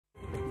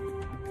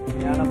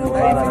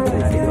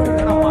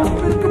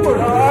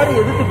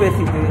எதிர்த்து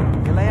பேசிட்டு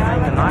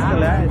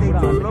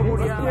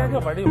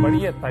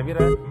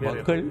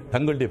மக்கள்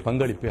தங்களுடைய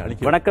பங்களிப்பை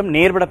அளிக்க. வணக்கம்,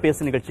 நேர்பட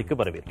பேசு நிகழ்ச்சிக்கு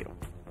வரவேற்கிறோம்.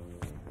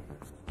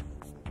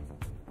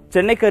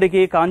 சென்னைக்கு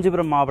அருகே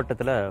காஞ்சிபுரம்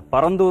மாவட்டத்தில்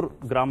பரந்தூர்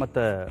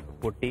கிராமத்தை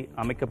ஒட்டி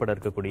அமைக்கப்பட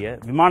இருக்கக்கூடிய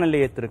விமான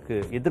நிலையத்திற்கு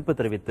எதிர்ப்பு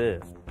தெரிவித்து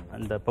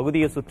அந்த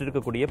பகுதியை சுற்றி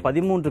இருக்கக்கூடிய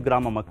 13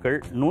 கிராம மக்கள்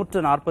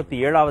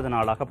 147வது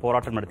நாளாக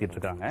போராட்டம் நடத்திட்டு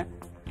இருக்காங்க.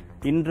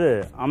 இன்று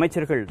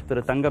அமைச்சர்கள்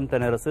திரு தங்கம்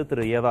தென்னரசு,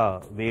 திரு ஏவா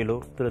வேலு,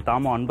 திரு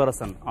தாமோ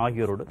அன்பரசன்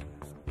ஆகியோரோடு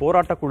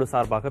போராட்டக்குழு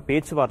சார்பாக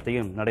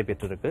பேச்சுவார்த்தையும்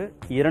நடைபெற்றிருக்கு.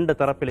 2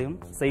 தரப்பிலையும்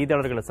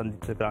செய்தியாளர்களை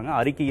சந்திச்சிருக்காங்க,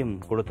 அறிக்கையும்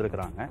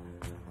கொடுத்திருக்கிறாங்க.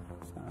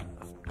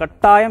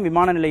 கட்டாயம்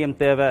விமான நிலையம்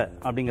தேவை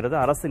அப்படிங்கிறது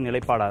அரசின்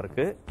நிலைப்பாடா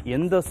இருக்கு.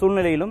 எந்த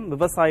சூழ்நிலையிலும்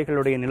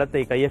விவசாயிகளுடைய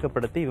நிலத்தை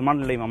கையகப்படுத்தி விமான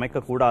நிலையம்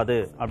அமைக்கக்கூடாது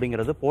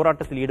அப்படிங்கிறது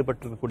போராட்டத்தில்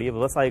ஈடுபட்டிருக்கக்கூடிய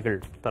விவசாயிகள்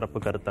தரப்பு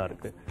கருத்தா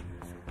இருக்கு.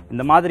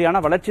 இந்த மாதிரியான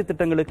வளர்ச்சி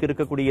திட்டங்களுக்கு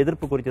இருக்கக்கூடிய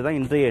எதிர்ப்பு குறித்து தான்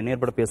இன்றைய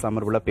நேர்பட பேச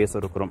அமர்வுல பேச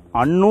இருக்கிறோம்.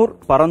 அன்னூர்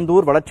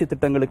பரந்தூர் வளர்ச்சி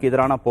திட்டங்களுக்கு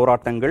எதிரான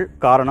போராட்டங்கள்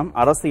காரணம்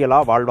அரசியலா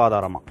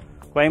வாழ்வாதாரமா?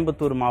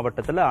 கோயம்புத்தூர்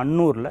மாவட்டத்தில்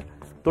அன்னூர்ல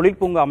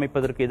தொழிற்பூங்கா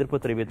அமைப்பதற்கு எதிர்ப்பு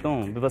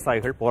தெரிவித்தும்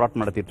விவசாயிகள்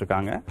போராட்டம் நடத்திட்டு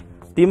இருக்காங்க.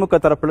 திமுக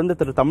தரப்பிலிருந்து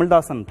திரு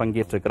தமிழ்தாசன்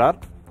பங்கேற்றிருக்கிறார்.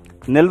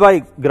 நெல்வாய்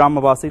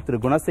கிராமவாசி திரு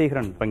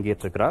குணசேகரன்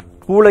பங்கேற்றிருக்கிறார்.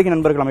 பூலகி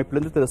நண்பர்கள்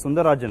அமைப்பிலிருந்து திரு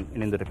சுந்தரராஜன்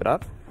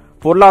இணைந்திருக்கிறார்.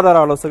 பொருளாதார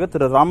ஆலோசகர்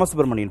திரு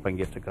ராமசுப்ரமணியன்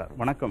பங்கேற்றிருக்கிறார்.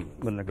 வணக்கம்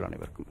விருந்தினர்கள்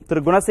அனைவருக்கும். திரு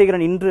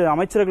குணசேகரன், இன்று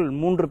அமைச்சர்கள்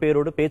 3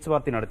 பேரோடு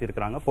பேச்சுவார்த்தை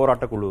நடத்தியிருக்கிறாங்க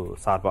போராட்டக்குழு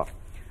சார்பா.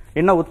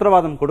 என்ன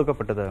உத்தரவாதம்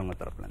கொடுக்கப்பட்டது அவங்க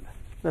தரப்புல?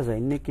 இல்லை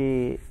சார்,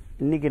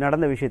 இன்னைக்கு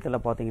நடந்த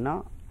விஷயத்தில் பார்த்தீங்கன்னா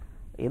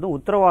எதுவும்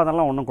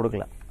உத்தரவாதம்லாம் ஒன்றும்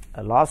கொடுக்கல.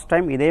 லாஸ்ட்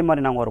டைம் இதே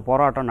மாதிரி நாங்கள் ஒரு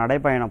போராட்டம்,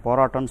 நடைப்பயணம்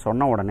போராட்டம்னு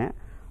சொன்ன உடனே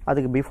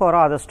அதுக்கு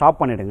பிஃபோராக அதை ஸ்டாப்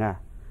பண்ணிவிடுங்க,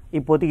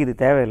 இப்போதைக்கு இது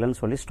தேவையில்லைன்னு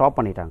சொல்லி ஸ்டாப்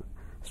பண்ணிட்டாங்க.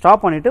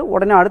 ஸ்டாப் பண்ணிவிட்டு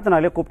உடனே அடுத்த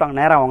நாளே கூப்பிட்டாங்க,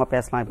 நேராக அவங்க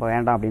பேசலாம், இப்போ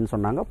வேண்டாம் அப்படின்னு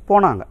சொன்னாங்க.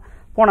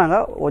 போனாங்க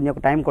கொஞ்சம்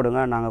டைம் கொடுங்க,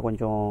 நாங்கள்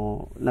கொஞ்சம்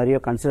நிறைய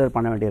கன்சிடர்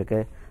பண்ண வேண்டியிருக்கு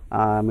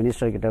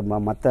மினிஸ்டர்கிட்ட,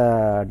 மற்ற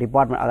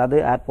டிபார்ட்மெண்ட், அதாவது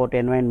ஏர்போர்ட்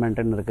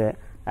என்வைரன்மெண்ட்டுன்னு இருக்குது,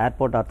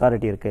 ஏர்போர்ட்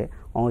அத்தாரிட்டி இருக்குது,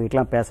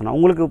 அவங்ககிட்டலாம் பேசணும்.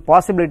 உங்களுக்கு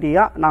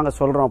பாசிபிலிட்டியாக நாங்கள்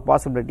சொல்கிறோம்,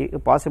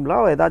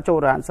 பாசிபிளாக ஏதாச்சும்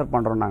ஒரு ஆன்சர்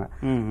பண்ணுறோம் நாங்கள்.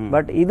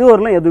 பட்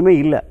இதுவரையிலும் எதுவுமே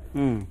இல்லை.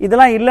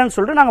 இதெல்லாம் இல்லைன்னு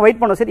சொல்லிட்டு நாங்கள்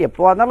வெயிட் பண்ணோம். சரி,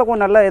 எப்போ இருந்தாலும்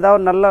கொஞ்சம் நல்ல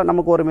ஏதாவது நல்ல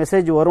நமக்கு ஒரு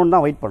மெசேஜ் வரும்னு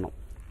தான் வெயிட் பண்ணோம்.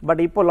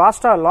 பட் இப்போ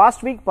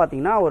லாஸ்ட் வீக்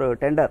பார்த்தீங்கன்னா ஒரு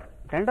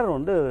டெண்டர்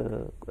வந்து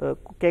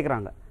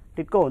கேட்குறாங்க.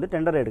 டிட்கோ வந்து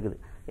டெண்டர் எடுக்குது.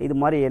 இது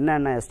மாதிரி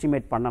என்னென்ன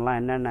எஸ்டிமேட் பண்ணலாம்,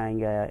 என்னென்ன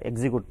இங்கே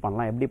எக்ஸிக்யூட்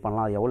பண்ணலாம், எப்படி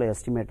பண்ணலாம், அது எவ்வளோ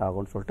எஸ்டிமேட்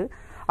ஆகும்னு சொல்லிட்டு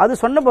அது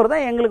சொன்ன பிறகு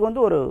தான் எங்களுக்கு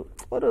வந்து ஒரு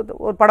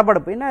ஒரு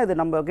படபடப்பு. என்ன இது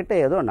நம்ம கிட்ட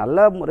ஏதோ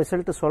நல்ல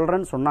ரிசல்ட்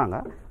சொல்கிறேன்னு சொன்னாங்க,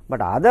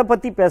 பட் அதை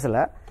பற்றி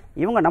பேசலை.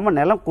 இவங்க நம்ம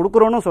நிலம்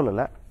கொடுக்குறோன்னு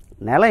சொல்லலை,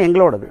 நிலம்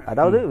எங்களோடது,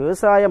 அதாவது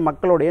விவசாய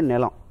மக்களுடைய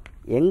நிலம்.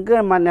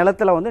 எங்கள்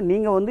நிலத்தில் வந்து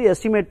நீங்கள் வந்து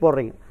எஸ்டிமேட்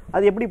போடுறீங்க,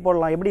 அது எப்படி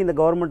போடலாம், எப்படி இந்த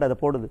கவர்மெண்ட் அதை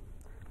போடுது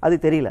அது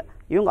தெரியல.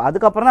 இவங்க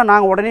அதுக்கப்புறம் தான்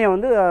நாங்கள் உடனே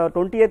வந்து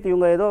 20th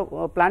இவங்க ஏதோ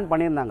பிளான்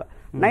பண்ணியிருந்தாங்க.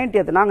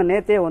 90th நாங்கள்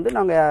நேற்றே வந்து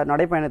நாங்கள்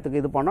நடைப்பயணத்துக்கு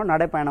இது பண்ணோம்.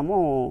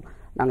 நடைப்பயணமும்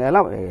நாங்கள்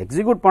எல்லாம்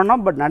எக்ஸிக்யூட்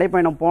பண்ணோம். பட்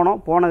நடைப்பயணம்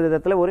போன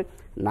விதத்தில்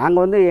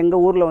நாங்கள் வந்து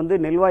எங்கள் ஊரில் வந்து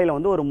நெல்வாயில்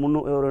வந்து ஒரு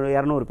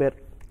 200 பேர்,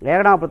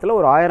 ஏகனாபுரத்தில்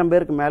ஒரு 1000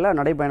 பேருக்கு மேலே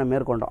நடைப்பயணம்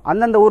மேற்கொண்டோம்.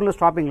 அந்தந்த ஊரில்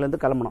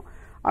ஸ்டாப்பிங்லேருந்து கிளம்பணும்.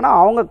 ஆனால்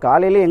அவங்க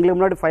காலையில் எங்களுக்கு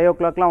முன்னாடி 5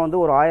 o'clockலாம் வந்து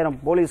ஒரு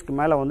 1000 போலீஸ்க்கு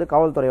மேலே வந்து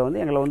காவல்துறை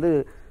வந்து எங்களை வந்து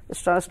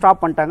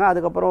ஸ்டாப் பண்ணிட்டாங்க.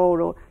 அதுக்கப்புறம்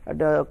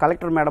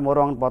கலெக்டர் மேடம்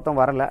வருவாங்கன்னு பார்த்தோம்,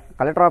 வரல.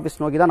 கலெக்டர்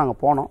ஆஃபீஸ் நோக்கி தான் நாங்கள்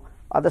போனோம்,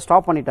 அதை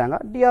ஸ்டாப் பண்ணிட்டாங்க.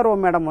 டிஆர்ஓ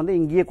மேடம் வந்து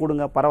இங்கேயே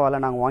கொடுங்க,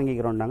 பரவாயில்ல நாங்கள்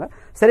வாங்கிக்கிறோம்னாங்க.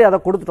 சரி, அதை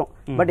கொடுத்துட்டோம்.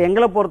 பட்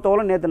எங்களை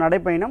பொறுத்தவரை நேற்று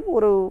நடைப்பயணம்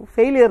ஒரு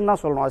ஃபெயிலியர்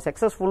தான் சொல்லணும், அது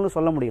சக்ஸஸ்ஃபுல்னு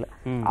சொல்ல முடியல.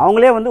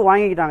 அவங்களே வந்து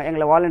வாங்கிக்கிட்டாங்க.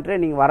 எங்களை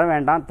வாலண்டியரே நீங்கள் வர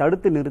வேண்டாம்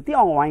தடுத்து நிறுத்தி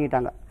அவங்க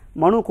வாங்கிட்டாங்க.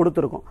 மனு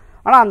கொடுத்துருக்கோம்.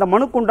 ஆனால் அந்த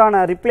மனுக்கு உண்டான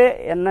ரிப்ளை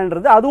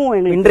என்னன்றது அதுவும்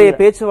எங்களுக்கு இன்றைய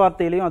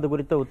பேச்சுவார்த்தையிலையும் அது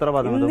குறித்த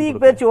உத்தரவாதம், இந்திய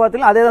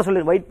பேச்சுவார்த்தையிலும் அதே தான்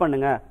சொல்லி வெயிட்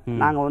பண்ணுங்க,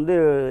 நாங்க வந்து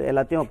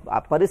எல்லாத்தையும்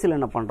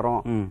பரிசீலனை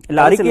பண்றோம். இல்ல,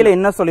 அறிக்கையில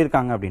என்ன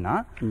சொல்லியிருக்காங்க அப்படின்னா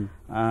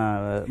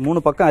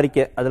 3 பக்கம்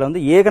அறிக்கை. அதுல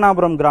வந்து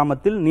ஏகனாபுரம்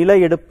கிராமத்தில் நில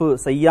எடுப்பு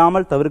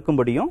செய்யாமல்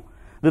தவிர்க்கும்படியும்,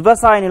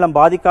 விவசாய நிலம்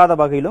பாதிக்காத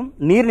வகையிலும்,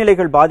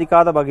 நீர்நிலைகள்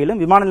பாதிக்காத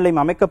வகையிலும் விமான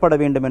நிலையம் அமைக்கப்பட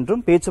வேண்டும்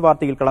என்றும்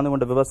பேச்சுவார்த்தையில் கலந்து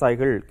கொண்ட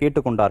விவசாயிகள்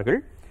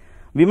கேட்டுக்கொண்டார்கள்.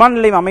 விமான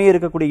நிலையம் அமைய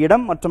இருக்கக்கூடிய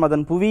இடம் மற்றும்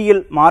அதன் புவியியல்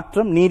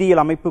மாற்றம்,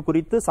 நீரியல் அமைப்பு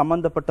குறித்து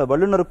சம்பந்தப்பட்ட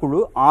வல்லுநர் குழு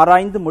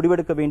ஆராய்ந்து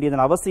முடிவெடுக்க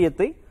வேண்டியதன்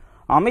அவசியத்தை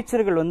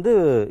அமைச்சர்கள் வந்து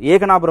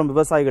ஏகனாபுரம்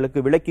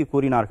விவசாயிகளுக்கு விளக்கி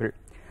கூறினார்கள்.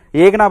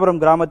 ஏகனாபுரம்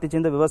கிராமத்தைச்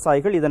சேர்ந்த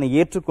விவசாயிகள் இதனை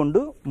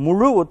ஏற்றுக்கொண்டு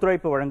முழு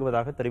ஒத்துழைப்பு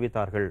வழங்குவதாக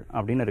தெரிவித்தார்கள்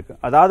அப்படின்னு இருக்கு.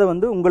 அதாவது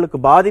வந்து உங்களுக்கு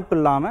பாதிப்பு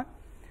இல்லாம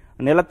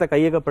நிலத்தை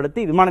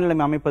கையகப்படுத்தி விமான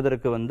நிலையம்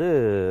அமைப்பதற்கு வந்து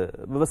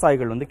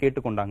விவசாயிகள் வந்து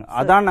கேட்டுக்கொண்டாங்க.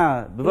 அதான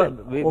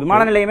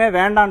விமான நிலையமே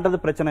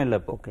வேண்டான்றது பிரச்சனை இல்லை.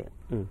 இப்போ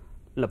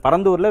இல்ல,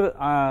 பரந்தூர்ல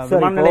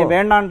விமான நிலையம்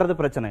வேண்டான்றது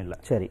பிரச்சனை இல்லை.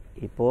 சரி,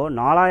 இப்போ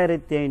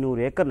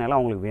 4500 ஏக்கர் நிலம்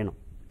அவங்களுக்கு வேணும்.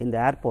 இந்த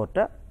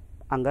ஏர்போர்ட்டை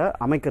அங்க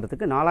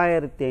அமைக்கிறதுக்கு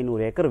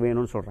 4500 ஏக்கர்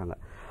வேணும்னு சொல்றாங்க.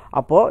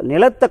 அப்போ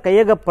நிலத்தை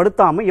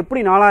கையகப்படுத்தாம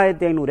எப்படி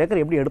 4500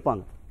 ஏக்கர் எப்படி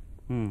எடுப்பாங்க?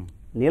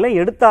 நிலம்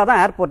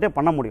எடுத்தாதான் ஏர்போர்ட்டே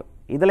பண்ண முடியும்.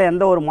 இதுல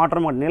எந்த ஒரு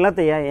மாற்றமும்,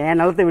 நிலத்தை என்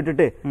நிலத்தை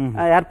விட்டுட்டு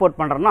ஏர்போர்ட்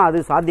பண்றோம்னா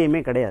அது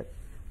சாத்தியமே கிடையாது.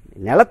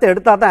 நிலத்தை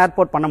எடுத்தாதான்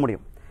ஏர்போர்ட் பண்ண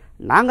முடியும்.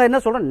 நாங்க என்ன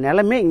சொல்றோம்,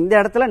 நிலமே இந்த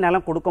இடத்துல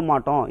நிலம் கொடுக்க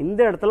மாட்டோம், இந்த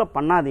இடத்துல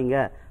பண்ணாதீங்க,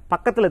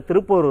 பக்கத்துல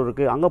திருப்பூர்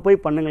இருக்கு அங்க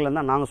போய் பண்ணுங்கன்னு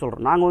தான் நாங்க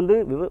சொல்றோம். நாங்க வந்து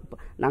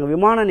நாங்க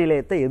விமான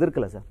நிலையத்தை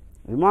எதிர்க்கல சார்.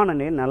 விமான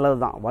நிலையம்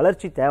நல்லதுதான்,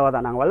 வளர்ச்சி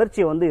தேவைதான். நாங்கள்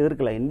வளர்ச்சியை வந்து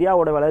எதிர்க்கல.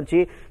 இந்தியாவோட வளர்ச்சி,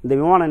 இந்த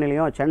விமான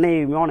நிலையம், சென்னை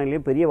விமான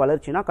நிலையம் பெரிய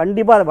வளர்ச்சினா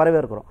கண்டிப்பாக அதை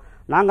வரவேற்கிறோம்.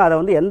 நாங்கள் அதை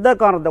வந்து எந்த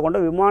காரணத்தை கொண்ட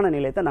விமான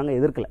நிலையத்தை நாங்கள்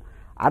எதிர்க்கல.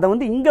 அதை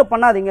வந்து இங்க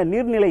பண்ணாதீங்க,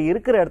 நீர்நிலை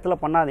இருக்கிற இடத்துல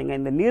பண்ணாதீங்க.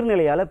 இந்த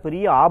நீர்நிலையால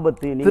பெரிய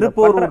ஆபத்து.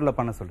 திருப்பூர்ல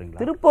பண்ண சொல்றீங்க?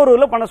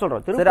 திருப்பூர்ல பண்ண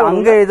சொல்றோம்.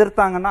 அங்க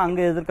எதிர்த்தாங்கன்னா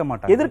அங்க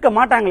எதிர்க்க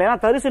மாட்டாங்களே. ஏன்னா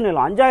தரிசு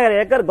நிலம் 5000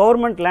 ஏக்கர்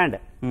கவர்மெண்ட் லேண்ட்.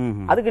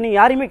 அதுக்கு நீங்க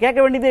யாரையுமே கேட்க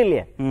வேண்டியதே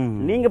இல்லையே.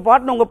 நீங்க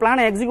பாட்டு உங்க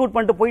பிளானை எக்ஸிக்யூட்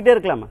பண்ணிட்டு போயிட்டே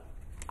இருக்கலாமா?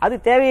 அது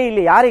தேவையே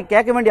இல்லை, யாரையும்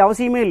கேட்க வேண்டிய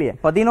அவசியமே இல்லையே.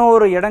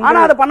 11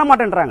 இடங்கள் அதை பண்ண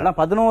மாட்டேன்றாங்க.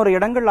 11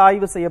 இடங்கள்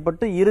ஆய்வு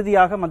செய்யப்பட்டு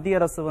இறுதியாக மத்திய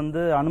அரசு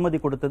வந்து அனுமதி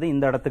கொடுத்தது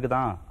இந்த இடத்துக்கு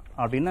தான்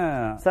அப்படின்னு.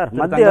 சார்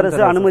மத்திய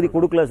அரசு அனுமதி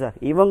கொடுக்கல சார்.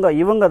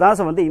 இவங்க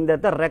தான் வந்து இந்த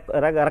இடத்த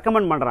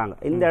ரெக்கமெண்ட் பண்றாங்க.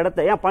 இந்த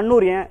இடத்த ஏன்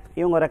பன்னூர் ஏன்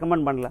இவங்க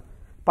ரெக்கமெண்ட் பண்ணல?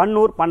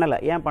 பன்னூர் பண்ணல,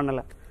 ஏன்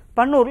பண்ணல?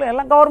 பன்னூர்ல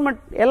எல்லாம்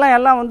கவர்மெண்ட்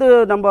எல்லாம் வந்து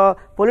நம்ம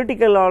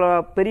பொலிட்டிக்கல்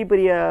பெரிய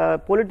பெரிய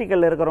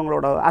பொலிட்டிக்கல்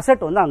இருக்கிறவங்களோட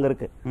அசெட் வந்து அங்க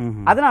இருக்கு.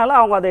 அதனால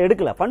அவங்க அதை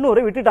எடுக்கல,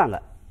 பன்னூரை விட்டுட்டாங்க.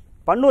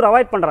 பன்னூர்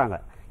அவாய்ட் பண்றாங்க.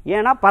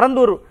 ஏன்னா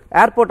பரந்தூர்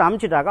ஏர்போர்ட்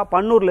அமைச்சிட்டாக்கா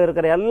பன்னூர்ல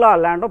இருக்கிற எல்லா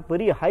லேண்டும்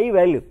பெரிய ஹை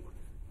வேல்யூ,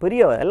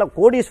 பெரிய எல்லாம்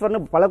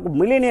கோடீஸ்வரன், பல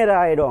மில்லியனியர்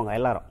ஆயிடுவாங்க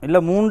எல்லாரும். இல்ல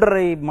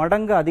 3.5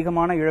 மடங்கு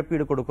அதிகமான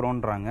இழப்பீடு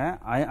கொடுக்கறோம்ன்றாங்க,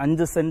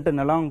 5 சென்ட்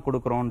நிலம்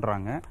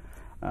கொடுக்கறோம்ன்றாங்க.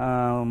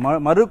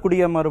 மறு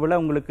குடியமர்வுல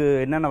உங்களுக்கு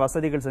என்னென்ன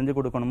வசதிகள் செஞ்சு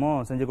கொடுக்கணுமோ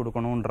செஞ்சு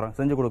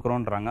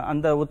கொடுக்கறோம்ன்றாங்க.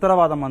 அந்த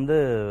உத்தரவாதம் வந்து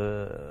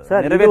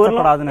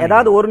நிறைவேற்றப்படாதுன்னு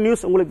ஏதாவது ஒரு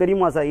நியூஸ் உங்களுக்கு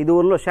தெரியுமா சார்? இது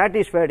ஒரு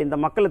சாட்டிஸ்ஃபைட், இந்த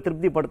மக்களை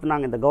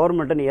திருப்திப்படுத்தினாங்க இந்த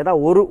கவர்மெண்ட்,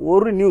 ஏதாவது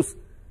ஒரு நியூஸ்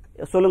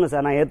சொல்லுங்க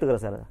சார், நான்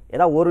ஏத்துக்கிறேன் சார்.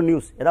 ஏதாவது ஒரு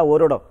நியூஸ், ஏதாவது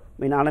ஒரு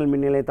இடம் அனல்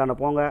மின் நிலையத்தான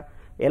போங்க,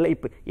 எல்லாம்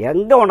இப்ப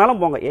எங்க வேணாலும்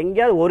போங்க,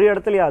 எங்கேயாவது ஒரு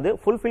இடத்துலயாவது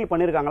ஃபுல்ஃபில்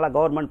பண்ணிருக்காங்களா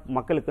கவர்மெண்ட்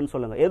மக்களுக்குன்னு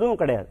சொல்லுங்க. எதுவும்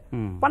கிடையாது,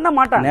 பண்ண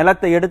மாட்டாங்க.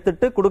 நிலத்தை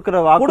எடுத்துட்டு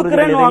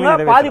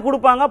கொடுக்குறேன்னு பாதி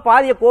கொடுப்பாங்க,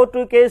 பாதிய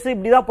கோர்ட்டு கேஸ்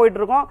இப்படிதான் போயிட்டு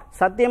இருக்கோம்.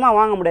 சத்தியமா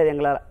வாங்க முடியாது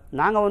எங்களால.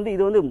 நாங்க வந்து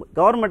இது வந்து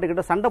கவர்மெண்ட்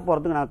கிட்ட சண்டை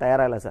போறதுக்கு நான்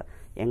தயாரா இல்லை சார்.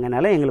 எங்க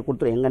நிலம் எங்களுக்கு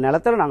கொடுத்துரு, எங்க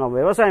நிலத்துல நாங்க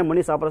விவசாயம்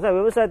பண்ணி சாப்பிட்றோம் சார்.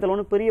 விவசாயத்துல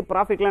ஒன்றும் பெரிய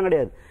ப்ராஃபிட்லாம்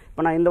கிடையாது.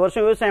 இப்ப நான் இந்த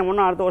வருஷம் விவசாயம்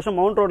பண்ணா அடுத்த வருஷம்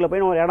மவுண்ட் ரோட்ல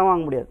போய் ஒரு இடம்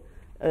வாங்க முடியாது,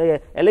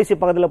 எல்ஐசி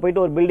பக்கத்தில்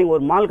போயிட்டு ஒரு பில்டிங்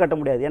ஒரு மால் கட்ட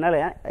முடியாது. என்னால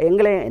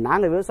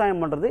நாங்கள்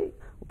விவசாயம் பண்ணுறது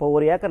இப்போ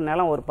ஒரு ஏக்கர்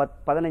நிலம் ஒரு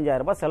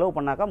 15,000 ரூபாய் செலவு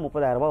பண்ணாக்கா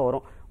 30,000 ரூபாய்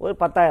வரும், ஒரு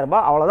 10,000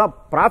 ரூபாய் அவ்வளோதான்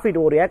ப்ராஃபிட்.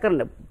 ஒரு ஏக்கர்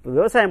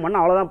விவசாயம்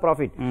பண்ணால் அவ்வளோதான்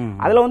ப்ராஃபிட்.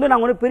 அதில் வந்து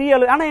நாங்கள் வந்து பெரிய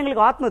ஆனால்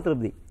எங்களுக்கு ஆத்ம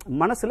திருப்தி,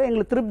 மனசில்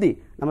எங்களுக்கு திருப்தி.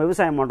 நம்ம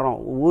விவசாயம் பண்ணுறோம்,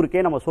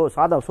 ஊருக்கே நம்ம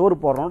சோறு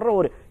போடுறோன்ற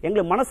ஒரு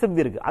எங்களுக்கு மனசு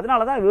திருப்தி இருக்குது.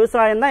 அதனால தான்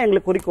விவசாயம் தான்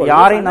எங்களுக்கு குறிக்கோள்.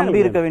 யாரையும்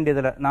நம்பி இருக்க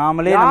வேண்டியதில்லை,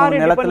 நாமளே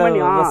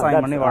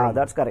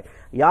தட்ஸ் கரெக்ட்.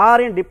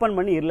 யாரையும் டிபெண்ட்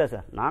பண்ணி இல்லை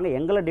சார். நாங்கள்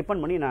எங்களை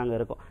டிபெண்ட் பண்ணி நாங்கள்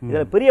இருக்கோம்.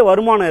 இதில் பெரிய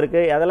வருமானம்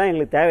இருக்குது, அதெல்லாம்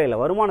எங்களுக்கு தேவையில்லை.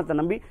 வருமானத்தை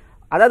நம்பி,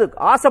 அதாவது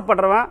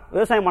ஆசைப்படுறவன்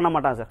விவசாயம் பண்ண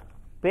மாட்டான் சார்,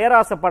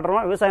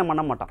 பேராசைப்படுறவன் விவசாயம்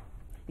பண்ண மாட்டான்.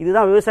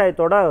 இதுதான்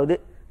விவசாயத்தோட இது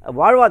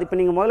வாழ்வாதாரம். இப்போ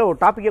நீங்கள் முதல்ல ஒரு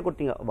டாப்பிக்கே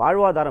கொடுத்தீங்க,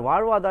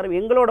 வாழ்வாதாரம்.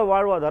 எங்களோட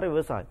வாழ்வாதாரம்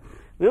விவசாயம்.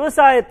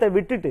 விவசாயத்தை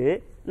விட்டுட்டு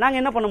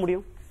நாங்கள் என்ன பண்ண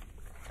முடியும்?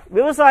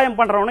 விவசாயம்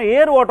பண்ணுறவன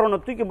ஏர்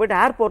ஓட்டுறவனை தூக்கி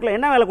போயிட்டு ஏர்போர்ட்டில்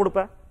என்ன வேலை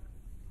கொடுப்பேன்?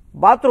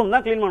 பாத்ரூம்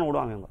தான் கிளீன் பண்ண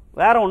விடுவாங்க, இவங்க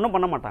வேற ஒன்றும்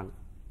பண்ண மாட்டாங்க.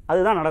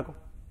 அதுதான் நடக்கும்.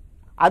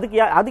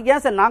 அதுக்கு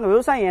ஏன் சார் நாங்கள்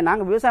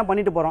விவசாயம்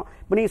பண்ணிட்டு போறோம்?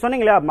 இப்போ நீங்க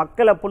சொன்னீங்களா,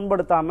 மக்களை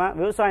புண்படுத்தாம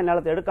விவசாய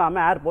நிலத்தை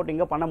எடுக்காம ஏர்போர்ட்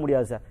இங்க பண்ண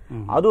முடியாது சார்.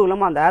 அதுவும்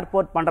இல்லாமல் அந்த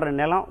ஏர்போர்ட் பண்ற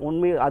நிலம்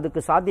உண்மை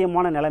அதுக்கு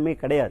சாத்தியமான நிலைமை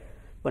கிடையாது.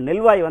 இப்போ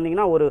நெல்வாய்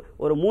வந்தீங்கன்னா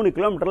ஒரு 3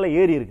 கிலோமீட்டர்ல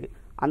ஏரி இருக்கு.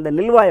 அந்த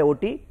நெல்வாயை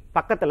ஒட்டி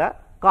பக்கத்துல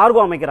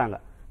கார்கோ அமைக்கிறாங்க.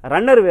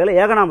 ரன்னர் வேலை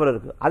ஏகனாபுரம்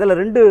இருக்கு, அதுல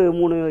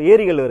 2-3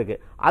 ஏரிகள் இருக்கு.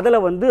 அதுல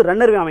வந்து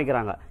ரன்னர் வே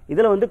அமைக்கிறாங்க,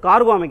 இதுல வந்து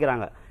கார்கோ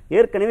அமைக்கிறாங்க.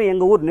 ஏற்கனவே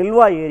எங்க ஊர்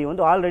நெல்வாய் ஏரி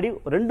வந்து ஆல்ரெடி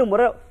 2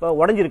 முறை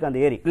உடைஞ்சிருக்கு. அந்த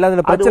ஏரி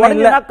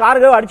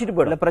கார்கோ அடிச்சிட்டு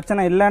போயிடல,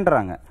 பிரச்சனை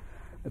இல்லைன்றாங்க.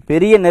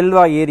 பெரிய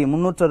நெல்வாய் ஏரி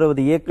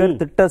 360 ஏக்கர்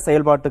திட்ட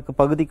செயல்பாட்டுக்கு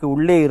பகுதிக்கு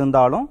உள்ளே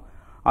இருந்தாலும்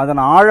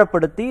அதனை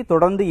ஆழப்படுத்தி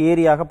தொடர்ந்து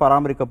ஏரியாக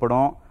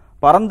பராமரிக்கப்படும்.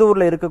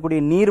 பரந்தூர்ல இருக்கக்கூடிய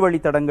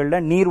நீர்வழித்தடங்கள்ல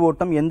நீர்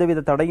ஓட்டம்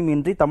எந்தவித தடையும்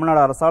இன்றி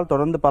தமிழ்நாடு அரசால்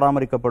தொடர்ந்து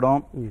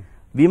பராமரிக்கப்படும்.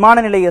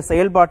 விமான நிலைய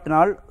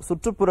செயல்பாட்டினால்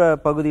சுற்றுப்புற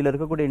பகுதியில்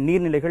இருக்கக்கூடிய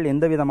நீர்நிலைகள்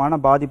எந்த விதமான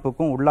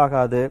பாதிப்புக்கும்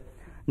உள்ளாகாது.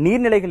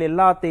 நீர்நிலைகள்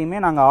எல்லாத்தையுமே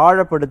நாங்க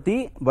ஆழப்படுத்தி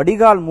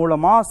வடிகால்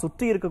மூலமா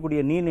சுற்றி இருக்கக்கூடிய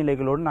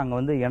நீர்நிலைகளோடு நாங்க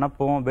வந்து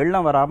இணைப்போம்.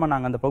 வெள்ளம் வராம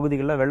நாங்க அந்த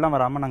பகுதிகளில் வெள்ளம்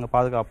வராம நாங்க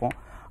பாதுகாப்போம்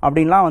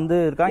அப்படின்லாம் வந்து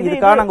இருக்காங்க.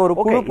 இதுக்காக நாங்க ஒரு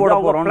குழு போட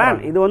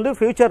போறோம். இது வந்து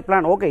ஃபியூச்சர்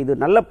பிளான். ஓகே, இது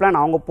நல்ல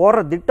பிளான், அவங்க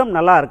போடுற திட்டம்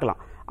நல்லா இருக்கலாம்.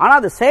 ஆனா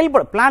அது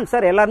செயல்பட பிளான்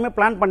சார், எல்லாருமே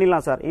பிளான்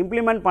பண்ணிடலாம் சார்.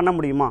 இம்ப்ளிமெண்ட் பண்ண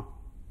முடியுமா?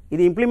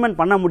 இது இம்ப்ளிமெண்ட்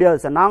பண்ண முடியாது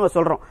சார். நாங்க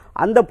சொல்றோம்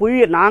அந்த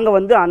நாங்க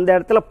வந்து அந்த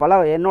இடத்துல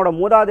என்னோட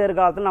மூதாதையர்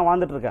காலத்துல நான்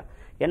வாழ்ந்துட்டு இருக்கேன்.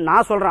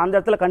 நான் சொல்றேன் அந்த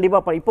இடத்துல கண்டிப்பா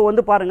இப்போ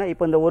வந்து பாருங்க,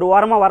 இப்போ இந்த ஒரு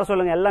வாரமா வர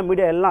சொல்லுங்க, எல்லா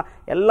மீடியா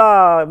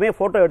எல்லாமே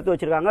போட்டோ எடுத்து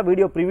வச்சிருக்காங்க,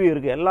 வீடியோ ப்ரிவியூ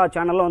இருக்கு, எல்லா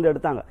சேனல்லும் வந்து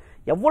எடுத்தாங்க.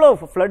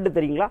 எவ்வளவு ஃப்ளட்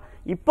தெரியுங்களா?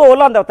 இப்போ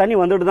எல்லாம் அந்த தண்ணி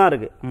வந்துட்டு தான்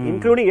இருக்கு.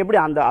 இன்க்ளூடிங் எப்படி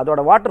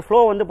அதோட வாட்டர் ஃப்ளோ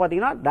வந்து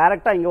பாத்தீங்கன்னா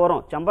டைரக்டா இங்க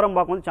வரும்.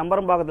 சம்பரம்பாக்கம் வந்து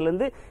சம்பரம்பாக்கத்துல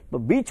இருந்து இப்போ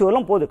பீச்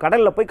வரலாம் போகுது,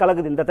 கடல்ல போய்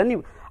கலக்குது இந்த தண்ணி.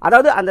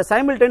 அதாவது அந்த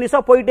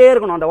சைமில்டேனியஸா போயிட்டே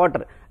இருக்கணும் அந்த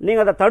வாட்டர்.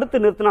 நீங்க அதை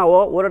தடுத்து நிறுத்தினாவோ,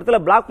 ஒரு இடத்துல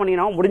பிளாக்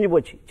பண்ணினாவோ முடிஞ்சு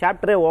போச்சு,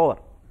 சாப்டரே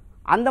ஓவர்.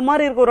 அந்த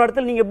மாதிரி இருக்க ஒரு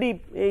இடத்துல நீங்க எப்படி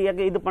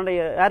இது பண்ற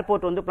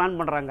ஏர்போர்ட் வந்து பிளான்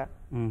பண்றாங்க?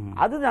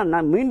 அதுதான்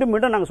நான் மீண்டும்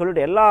நாங்க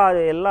சொல்லிட்டோம்,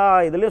 எல்லா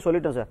இதுலயும்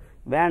சொல்லிட்டோம் சார்,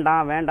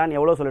 வேண்டாம்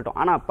எவ்வளவு சொல்லிட்டோம்.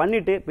 ஆனா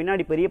பண்ணிட்டு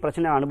பின்னாடி பெரிய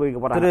பிரச்சனை அனுபவிக்க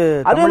போறாங்க.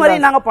 அதே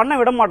மாதிரி நாங்க பண்ண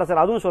விட மாட்டோம்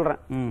சார், அதுவும் சொல்றேன்.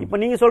 இப்ப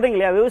நீங்க சொல்றீங்க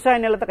இல்லையா,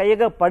 விவசாய நிலத்தை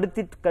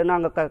கையகப்படுத்தி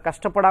நாங்க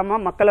கஷ்டப்படாம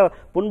மக்களை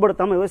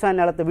புண்படுத்தாம விவசாய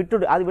நிலத்தை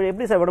விட்டுடு, அது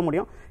எப்படி சார் விட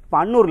முடியும்? இப்ப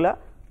அன்னூர்ல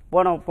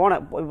போன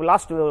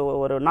லாஸ்ட்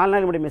ஒரு 4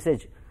 நாள் முன்னாடி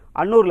மெசேஜ்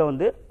அன்னூரில்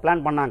வந்து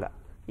பிளான் பண்ணாங்க.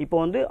 இப்போ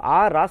வந்து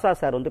ராசா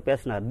சார் வந்து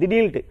பேசினார்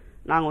திடீர்னு,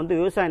 நாங்க வந்து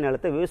விவசாய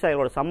நிலத்தை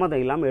விவசாயிகளோட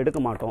சம்மதம் இல்லாம எடுக்க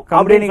மாட்டோம்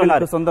அப்படின்னு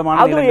சொன்னாரு.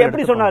 அது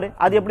எப்படி சொன்னாரு?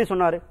 அது எப்படி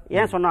சொன்னாரு?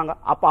 ஏன் சொன்னாங்க?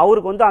 அப்ப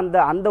அவருக்கு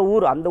வந்து அந்த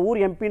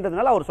ஊர்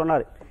எம்பின்றதுனால அவர்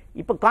சொன்னாரு.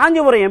 இப்ப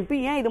காஞ்சிபுரம் எம்பி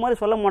ஏன் இது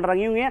மாதிரி சொல்ல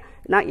மாட்டாங்க? இவங்க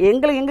நான்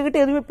எங்ககிட்ட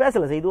எதுவுமே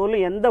பேசல சார். இது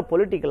வரல எந்த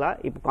பொலிட்டிக்கலா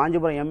இப்ப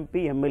காஞ்சிபுரம்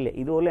எம்பி எம்எல்ஏ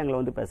இது வரல எங்களை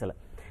வந்து பேசல.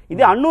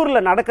 இது அன்னூர்ல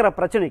நடக்கிற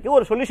பிரச்சனைக்கு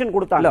ஒரு சொல்யூஷன்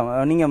கொடுத்தாங்க.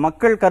 நீங்க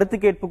மக்கள் கருத்து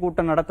கேட்பு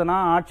கூட்டம் நடத்தினா,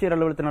 ஆட்சியர்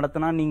அலுவலகத்தை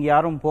நடத்தினா நீங்க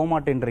யாரும் போக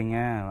மாட்டேன்றீங்க,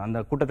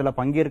 அந்த கூட்டத்துல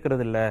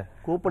பங்கேற்கிறது இல்ல,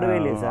 கூப்பிடவே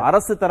இல்லை சார்,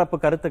 அரசு தரப்பு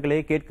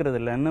கருத்துக்களே கேட்கறது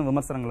இல்லன்னு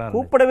விமர்சனங்களா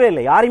கூப்பிடவே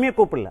இல்லை, யாருமே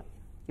கூப்பிடல.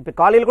 இப்ப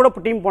காலையில் கூட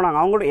டீம் போனாங்க,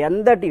 அவங்க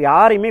எந்த டீம்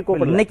யாரையுமே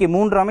கூப்பிடல. இன்னைக்கு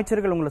 3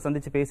 அமைச்சர்கள் உங்களை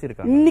சந்திச்சு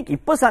பேசியிருக்காங்க. இன்னைக்கு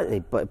இப்ப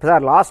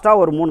சார் லாஸ்டா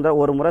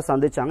ஒரு முறை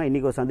சந்திச்சாங்க,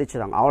 இன்னைக்கு ஒரு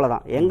சந்திச்சாங்க,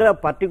 அவ்வளவுதான். எங்களை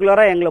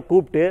பர்டிகுலரா எங்களை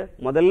கூப்பிட்டு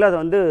முதல்ல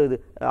வந்து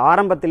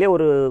ஆரம்பத்திலே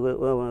ஒரு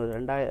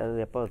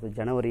 2000 எப்ப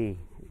ஜனவரி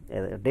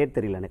டேட்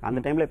தெரியல எனக்கு,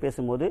 அந்த டைம்ல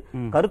பேசும்போது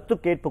கருத்து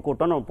கேட்பு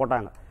கூட்டம்னு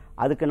போட்டாங்க.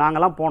 அதுக்கு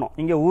நாங்கெல்லாம் போனோம்.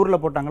 இங்க ஊர்ல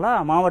போட்டாங்களா?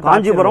 மாவட்ட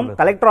காஞ்சிபுரம்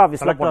கலெக்டர்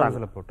ஆபீஸ்ல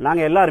போட்டாங்க.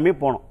 நாங்க எல்லாருமே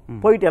போனோம்.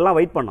 போயிட்டு எல்லாம்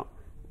வெயிட் பண்ணோம்.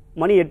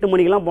 மணி 8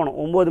 மணிக்கெல்லாம் போனோம்.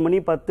 9 மணி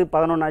 10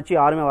 11 ஆச்சு,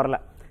 யாருமே வரல.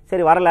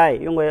 சரி வரல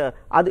இவங்க,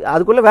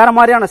 அதுக்குள்ள வேற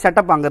மாதிரியான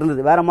செட்டப் அங்க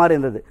இருந்தது, வேற மாதிரி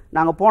இருந்தது.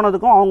 நாங்க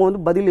போனதுக்கும் அவங்க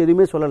வந்து பதில்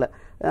எதுவுமே சொல்லல.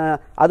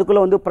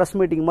 அதுக்குள்ள வந்து பிரஸ்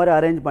மீட்டிங் மாதிரி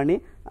அரேஞ்ச் பண்ணி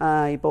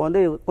இப்போ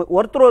வந்து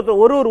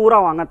ஒருத்தர் ஒரு ஊரா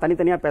வாங்க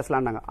தனித்தனியா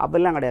பேசலாம்னாங்க.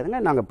 அப்படிலாம்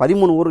கிடையாதுங்க, நாங்க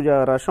 13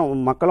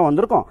 வருஷம் மக்களும்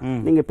வந்திருக்கோம்,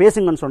 நீங்க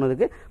பேசுங்கன்னு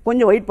சொன்னதுக்கு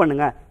கொஞ்சம் வெயிட்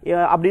பண்ணுங்க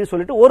அப்படின்னு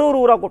சொல்லிட்டு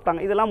ஒரு ஊரா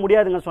கூப்பிட்டாங்க. இதெல்லாம்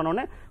முடியாதுங்க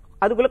சொன்னோன்னே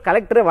அதுக்குள்ள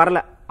கலெக்டரே வரல.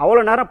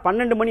 அவ்வளவு நேரம்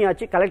 12 மணி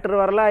ஆச்சு,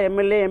 கலெக்டர் வரல,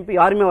 எம்எல்ஏ எம்பி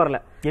யாருமே வரல.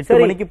 8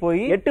 மணிக்கு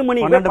போய் 8 மணி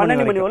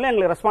 12 மணி வரல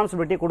எங்களுக்கு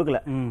ரெஸ்பான்சிபிலிட்டி கொடுக்கல.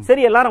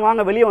 சரி எல்லாரும்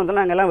வாங்க வெளியே வந்தோம்,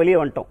 நாங்க எல்லாம் வெளியே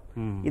வந்துட்டோம்.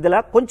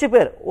 இதுல கொஞ்சம்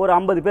பேர் ஒரு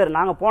 50 பேர்,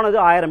 நாங்க போனது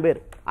 1000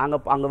 பேர்,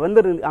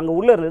 அங்க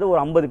உள்ள இருந்தது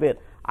ஒரு 50 பேர்.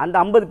 அந்த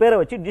 50 பேரை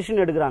வச்சு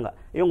டிசிஷன் எடுக்கிறாங்க.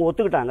 இவங்க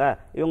ஒத்துக்கிட்டாங்க,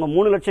 இவங்க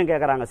 3 லட்சம்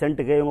கேட்கறாங்க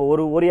சென்ட்டுக்கு,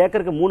 இவங்க ஒரு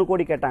ஏக்கருக்கு 3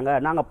 கோடி கேட்டாங்க,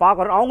 நாங்க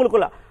பாக்குறோம்.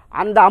 அவங்களுக்குள்ள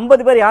அந்த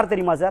 50 பேர் யார்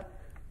தெரியுமா சார்?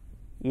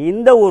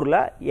 இந்த ஊர்ல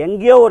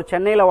எங்கேயோ ஒரு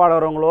சென்னையில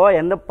வாழறவங்களோ,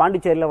 எந்த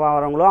பாண்டிச்சேரியில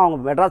வாழறவங்களோ, அவங்க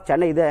மெட்ராஸ்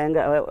சென்னை இது எங்க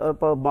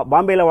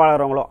பாம்பேல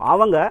வாழறவங்களோ,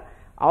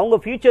 அவங்க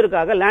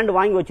ஃபியூச்சருக்காக லேண்ட்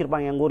வாங்கி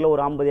வச்சிருப்பாங்க. எங்க ஊர்ல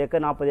ஒரு 50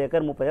 ஏக்கர் 40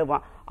 ஏக்கர் 30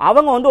 ஏக்கர்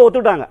அவங்க வந்து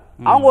ஒத்துக்கிட்டாங்க.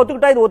 அவங்க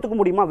ஒத்துக்கிட்டா இது ஒத்துக்க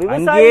முடியுமா?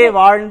 விவசாயியே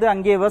வாழ்ந்து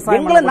அங்கே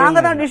விவசாயம்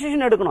நாங்க தான்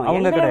டிசிஷன் எடுக்கணும்.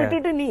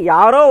 விட்டுட்டு நீ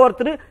யாரோ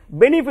ஒருத்தர்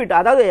பெனிஃபிட்,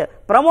 அதாவது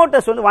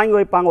ப்ரமோட்டர்ஸ் வந்து வாங்கி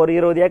வைப்பாங்க ஒரு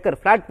 20 ஏக்கர்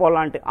பிளாட்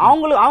போடலான்ட்டு.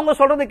 அவங்க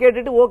சொல்றதை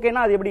கேட்டுட்டு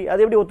ஓகேனா அது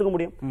எப்படி ஒத்துக்க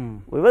முடியும்?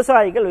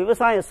 விவசாயிகள்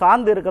விவசாயம்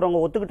சார்ந்து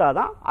இருக்கிறவங்க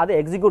ஒத்துக்கிட்டாதான் அதை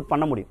எக்ஸிக்யூட்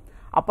பண்ண முடியும்.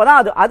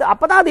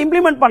 அப்பதான் அது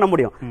இம்ப்ளிமெண்ட் பண்ண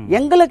முடியும்.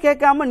 எங்களை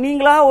கேட்காம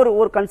நீங்களா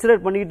ஒரு கன்சிடர்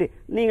பண்ணிட்டு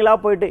நீங்களா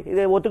போயிட்டு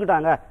இதை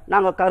ஒத்துக்கிட்டாங்க,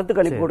 நாங்க கருத்து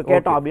கணிப்பு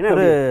கேட்டோம் அப்படின்னா.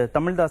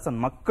 தமிழ்தாசன்,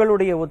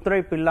 மக்களுடைய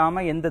ஒத்துழைப்பு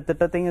இல்லாம எந்த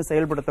திட்டத்தையும்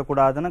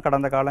செயல்படுத்தக்கூடாதுன்னு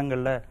கடந்த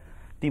காலங்கள்ல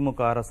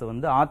திமுக அரசு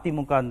வந்து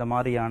அதிமுக அந்த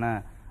மாதிரியான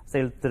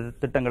செயல்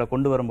திட்டங்களை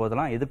கொண்டு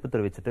வரும்போதெல்லாம் எதிர்ப்பு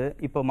தெரிவிச்சுட்டு,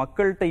 இப்ப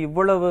மக்கள்கிட்ட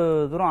இவ்வளவு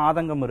தூரம்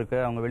ஆதங்கம் இருக்கு,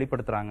 அவங்க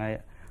வெளிப்படுத்துறாங்க,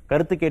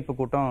 கருத்து கேட்பு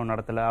கூட்டம்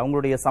நடத்தல,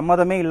 அவங்களுடைய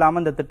சம்மதமே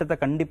இல்லாம இந்த திட்டத்தை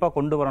கண்டிப்பா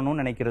கொண்டு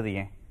வரணும்னு நினைக்கிறது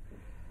ஏன்?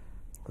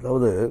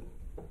 அதாவது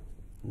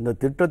இந்த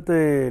திட்டத்தை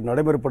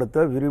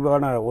நடைமுறைப்படுத்த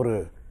விரிவான ஒரு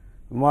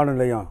விமான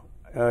நிலையம்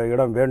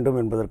இடம் வேண்டும்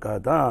என்பதற்காக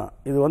தான்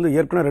இது வந்து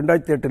ஏற்கனவே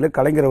 2008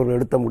 கலைஞர் அவர்கள்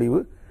எடுத்த முடிவு.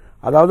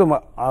 அதாவது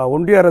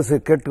ஒன்றிய அரசு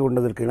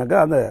கேட்டுக்கொண்டதற்கு இணங்க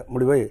அந்த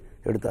முடிவை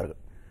எடுத்தார்கள்.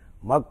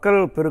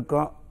 மக்கள்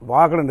பெருக்கம்,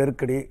 வாகன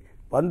நெருக்கடி,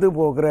 வந்து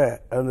போகிற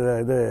அந்த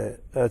இது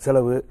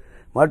செலவு,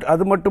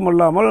 அது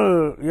மட்டுமல்லாமல்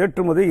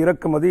ஏற்றுமதி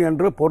இறக்குமதி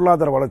என்று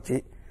பொருளாதார வளர்ச்சி,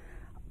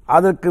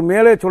 அதற்கு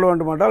மேலே சொல்ல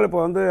வேண்டுமென்றால் இப்போ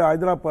வந்து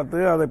ஹைதராபாத்,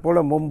 அதை போல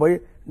மும்பை,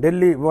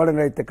 டெல்லி விமான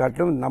நிலையத்தை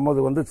காட்டிலும் நமது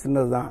வந்து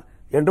சின்னதுதான்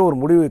என்ற ஒரு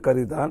முடிவை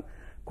கருதிதான்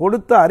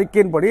கொடுத்த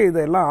அறிக்கையின்படி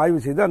இதெல்லாம் ஆய்வு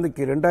செய்து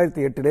அன்றைக்கு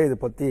 2008 இதை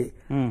பற்றி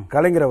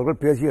கலைஞர் அவர்கள்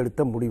பேசி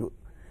எடுத்த முடிவு.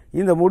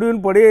 இந்த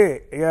முடிவின்படி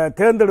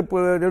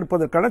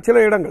தேர்ந்தெடுப்பதற்கான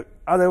சில இடங்கள்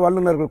அதை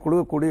வல்லுநர்கள்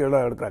குழு கூடி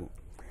இடம் எடுக்கிறாங்க.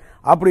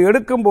 அப்படி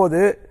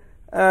எடுக்கும்போது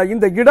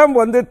இந்த இடம்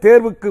வந்து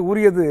தேர்வுக்கு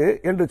உரியது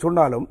என்று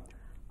சொன்னாலும்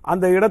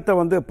அந்த இடத்தை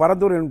வந்து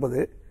பரந்தூர்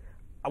என்பது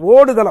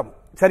ஓடுதளம்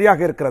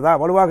சரியாக இருக்கிறதா,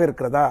 வலுவாக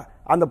இருக்கிறதா,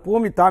 அந்த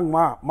பூமி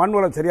தாங்குமா, மண்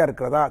வளம் சரியா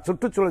இருக்கிறதா,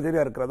 சுற்றுச்சூழல்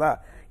சரியா இருக்கிறதா,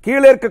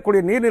 கீழே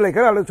இருக்கக்கூடிய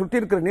நீர்நிலைகள் அல்லது சுற்றி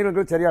இருக்கிற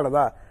நீர்நிலைகள்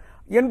சரியானதா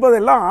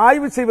என்பதெல்லாம்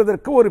ஆய்வு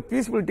செய்வதற்கு ஒரு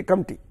பீசிபிலிட்டி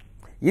கமிட்டி,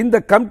 இந்த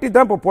கமிட்டி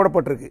தான் இப்ப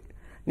போடப்பட்டிருக்கு.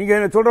 நீங்க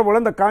சொல்ற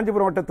போல இந்த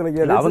காஞ்சிபுரம்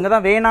வட்டத்தில் அவங்க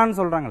தான் வேணான்னு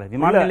சொல்றாங்களே,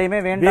 விமான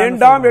நிலையமே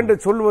வேண்டாம் என்று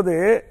சொல்வது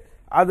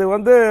அது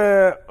வந்து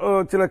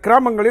சில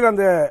கிராமங்களில்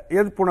அந்த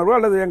எதிர்ப்புணர்வு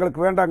அல்லது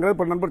எங்களுக்கு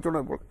வேண்டாங்கிறது நண்பர்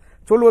சொன்னது போல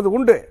சொல்வது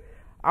உண்டு.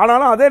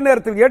 ஆனாலும் அதே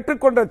நேரத்தில்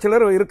ஏற்றுக்கொண்ட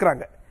சிலர்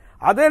இருக்கிறாங்க.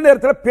 அதே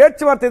நேரத்தில்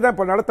பேச்சுவார்த்தை தான்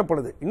இப்ப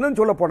நடத்தப்படுது. இன்னும்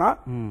சொல்ல போனா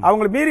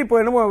அவங்களை மீறி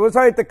போயிடும்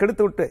விவசாயத்தை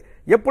கெடுத்து விட்டு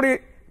எப்படி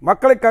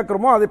மக்களை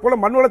காக்கிறோமோ அதே போல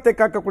மண்வளத்தை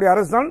காக்கக்கூடிய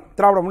அரசு தான்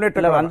திராவிட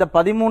முன்னேற்ற. அந்த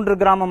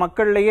 13 கிராம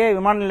மக்கள்லயே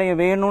விமான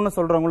நிலையம் வேணும்னு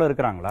சொல்றவங்களும்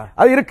இருக்கிறாங்களா?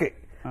 அது இருக்கு.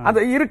 அது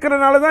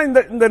இருக்கிறதுனாலதான்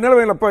இந்த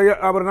நிலைமையில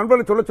அவர்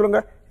நண்பர்கள் சொல்லுங்க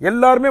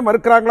எல்லாருமே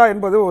மறுக்கிறாங்களா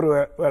என்பது ஒரு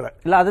வேலை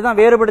இல்ல. அதுதான்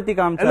வேறுபடுத்தி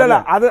காமிச்சாங்க.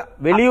 அது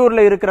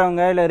வெளியூர்ல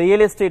இருக்கிறவங்க இல்ல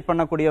ரியல் எஸ்டேட்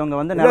பண்ணக்கூடியவங்க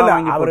வந்து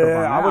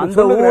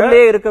அந்த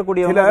ஊர்லயே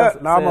இருக்கக்கூடியவங்க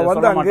நாம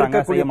வந்து அங்க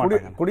இருக்கக்கூடிய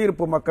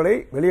குடியிருப்பு மக்களை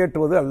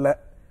வெளியேற்றுவது அல்ல.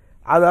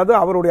 அதாவது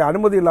அவருடைய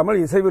அனுமதி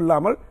இல்லாமல் இசைவு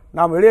இல்லாமல்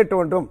நாம் வெளியேற்ற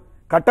வேண்டும்,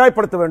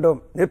 கட்டாயப்படுத்த வேண்டும்,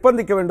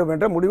 நிர்பந்திக்க வேண்டும்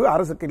என்ற முடிவு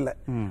அரசுக்கு இல்லை.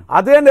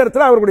 அதே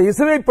நேரத்தில் அவர்களுடைய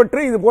இசைவை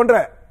பற்றி இது போன்ற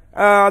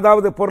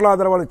அதாவது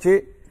பொருளாதார வளர்ச்சி,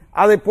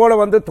 அதை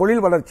போல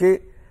தொழில் வளர்ச்சி,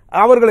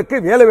 அவர்களுக்கு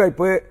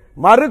வேலைவாய்ப்பு,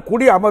 மறு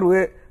குடி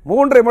அமர்வு,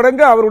 3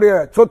 மடங்கு அவருடைய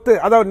சொத்து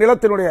அதாவது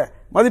நிலத்தினுடைய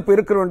மதிப்பு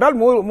இருக்கிறோம் என்றால்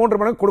 3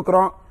 மடங்கு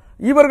கொடுக்கிறோம்,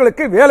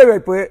 இவர்களுக்கு வேலை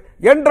வாய்ப்பு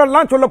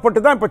என்றெல்லாம் சொல்லப்பட்டு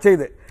தான் இப்ப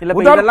செய்து.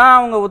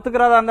 அவங்க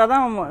ஒத்துக்கிறதா இருந்தா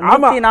தான்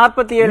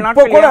 147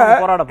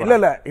 நாட்கள்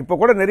இல்ல இப்ப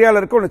கூட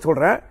நெறியாளருக்கு ஒன்னு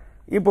சொல்றேன்.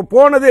 இப்ப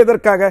போனது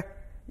எதற்காக?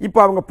 இப்ப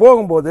அவங்க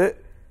போகும்போது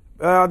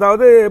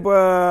அதாவது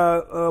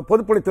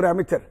பொதுப்பணித்துறை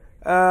அமைச்சர்,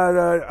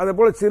 அதே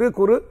போல சிறு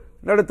குறு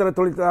நடுத்தர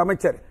தொழில்துறை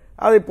அமைச்சர்,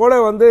 அதே போல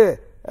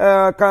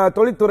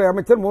தொழில்துறை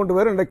அமைச்சர் 3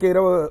 பேர் இன்றைக்கு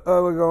இரவு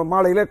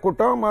மாலையில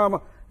கூட்டம்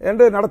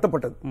என்று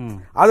நடத்தப்பட்டது.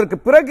 அதற்கு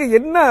பிறகு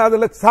என்ன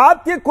அதுல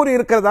சாத்தியக்கூறு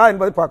இருக்கிறதா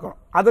என்பதை பார்க்கணும்.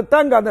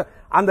 அதைத்தான்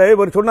அந்த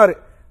இவர் சொன்னாரு.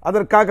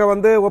 அதற்காக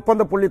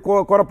ஒப்பந்த புள்ளி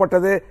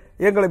கோரப்பட்டது,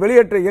 எங்களை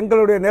வெளியேற்ற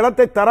எங்களுடைய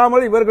நிலத்தை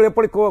தராமல் இவர்கள்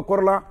எப்படி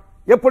கோரலாம்,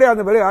 எப்படி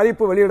அந்த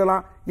அறிவிப்பு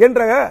வெளியிடலாம்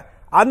என்ற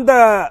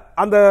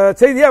அந்த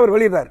செய்தியை அவர்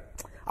வெளியிட்டார்.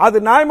 அது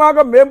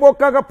நியாயமாக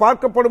மேம்போக்காக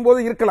பார்க்கப்படும் போது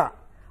இருக்கலாம்.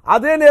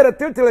 அதே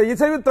நேரத்தில் சில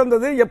இசைவு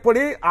தந்தது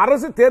எப்படி,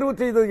 அரசு தேர்வு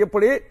செய்தது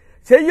எப்படி,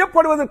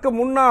 செய்யப்படுவதற்கு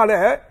முன்னால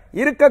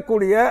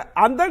இருக்கக்கூடிய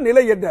அந்த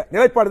நிலை என்ற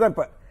நிலைப்பாடு தான்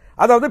இப்ப,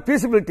 அதாவது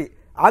பீசிபிலிட்டி,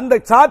 அந்த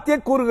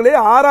சாத்தியக்கூறுகளை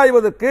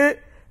ஆராய்வதற்கு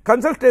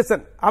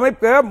கன்சல்டேஷன்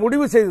அமைப்பை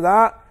முடிவு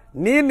செய்துதான்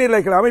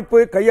நீர்நிலைகள் அமைப்பு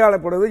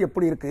கையாளப்படுவது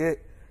எப்படி இருக்கு,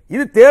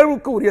 இது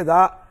தேர்வுக்கு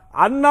உரியதா,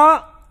 அண்ணா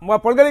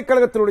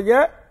பல்கலைக்கழகத்தினுடைய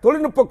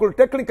தொழில்நுட்ப குழு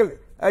டெக்னிக்கல்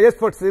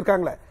எக்ஸ்பர்ட்ஸ்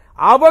இருக்காங்களே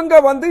அவங்க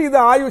இதை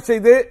ஆய்வு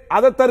செய்து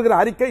அதை தருகிற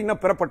அறிக்கை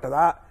இன்னும்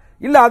பெறப்பட்டதா,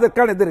 இல்ல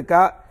அதற்கான இது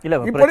இருக்கா? இல்ல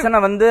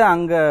பிரச்சனை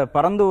அங்க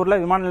பரந்தூர்ல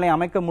விமான நிலையம்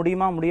அமைக்க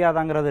முடியுமா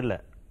முடியாதாங்கிறது இல்ல,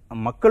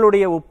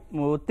 மக்களுடைய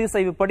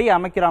ஒத்திசைவுப்படி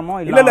அமைக்கிறாமோ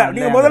இல்ல.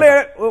 நீங்க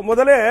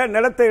முதல்ல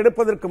நிலத்தை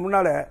எடுப்பதற்கு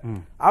முன்னால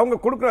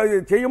அவங்க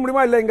கொடுக்க செய்ய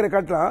முடியுமா இல்லைங்கிற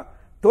காட்டலாம்.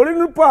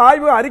 தொழில்நுட்ப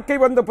ஆய்வு அறிக்கை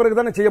வந்த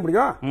பிறகுதானே செய்ய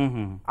முடியும்.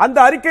 அந்த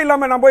அறிக்கை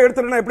இல்லாம நம்ம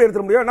எடுத்துறோம், எப்படி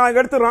எடுத்துட முடியும்? நான்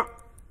எடுத்துறோம்,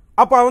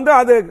 அப்ப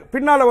அது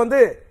பின்னால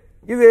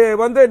இது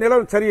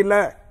நிலம் சரியில்லை,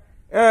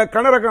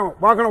 கனரகம்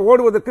வாகனம்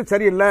ஓடுவதற்கு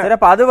சரியில்லை.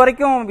 அது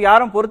வரைக்கும்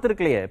யாரும்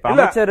பொறுத்திருக்கலையே.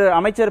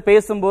 அமைச்சர்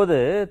பேசும்போது,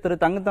 திரு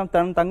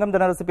தங்கம்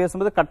தென்னரசு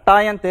பேசும்போது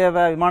கட்டாயம்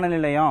தேவை விமான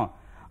நிலையம்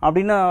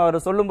அப்படின்னு அவர்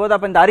சொல்லும் போது,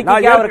 அப்ப இந்த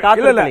அறிக்கை அவர்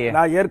காத்திருக்கலையே.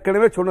 நான்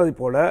ஏற்கனவே சொன்னது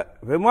போல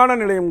விமான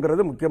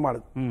நிலையம்ங்கிறது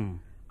முக்கியமானது,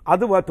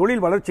 அது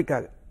தொழில்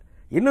வளர்ச்சிக்காக.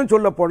 இன்னும்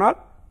சொல்ல போனால்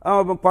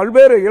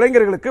பல்வேறு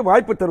இளைஞர்களுக்கு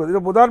வாய்ப்பு தருவது.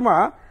 இது உதாரணமா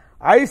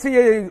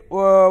ஐசிஐ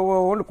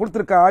ஒன்று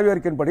கொடுத்திருக்க ஆய்வு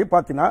அறிக்கையின்படி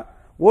பாத்தீங்கன்னா,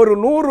 ஒரு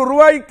 100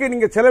 ரூபாய்க்கு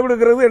நீங்க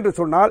செலவிடுகிறது என்று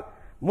சொன்னால்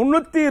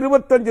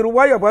 325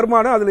 ரூபாய்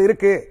வருமானம் அதுல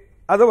இருக்கு,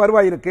 அது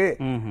வருவாய் இருக்கு.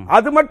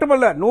 அது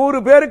மட்டுமல்ல, 100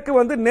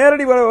 பேருக்கு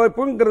நேரடி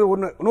வாய்ப்புங்கிறது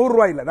 100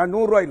 ரூபாய் இல்ல, நான்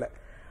 100 ரூபாய் இல்ல,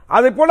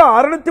 அதே போல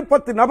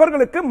 610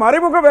 நபர்களுக்கு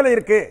மறைமுக வேலை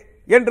இருக்கு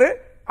என்று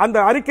அந்த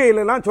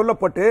அறிக்கையில எல்லாம்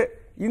சொல்லப்பட்டு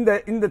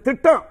இந்த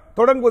திட்டம்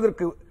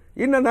தொடங்குவதற்கு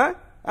என்னென்ன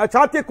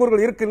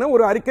சாத்தியக்கூறுகள் இருக்குன்னு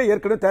ஒரு அறிக்கை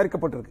ஏற்கனவே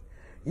தயாரிக்கப்பட்டிருக்கு.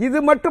 இது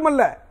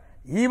மட்டுமல்ல,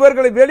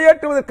 இவர்களை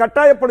வெளியேற்றுவது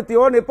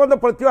கட்டாயப்படுத்தியோ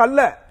நிர்பந்தப்படுத்தியோ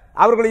அல்ல,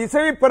 அவர்களை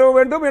இசையை பெற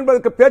வேண்டும்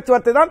என்பதற்கு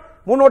பேச்சுவார்த்தை தான்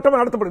முன்னோட்டம்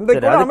நடத்தப்படும்.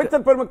 இந்த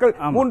அமைச்சர் பெருமக்கள்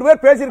 3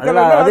 பேர்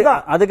பேசியிருக்காங்க,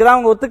 அதுக்குதான்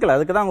அவங்க ஒத்துக்கல,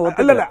 அதுக்குதான் அவங்க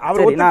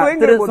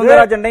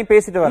ஒத்துக்கல.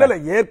 பேசிட்டு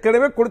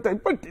ஏற்கனவே கொடுத்த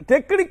இப்ப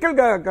டெக்னிக்கல்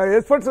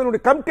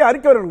எக்ஸ்பர்ட்ஸ் கமிட்டி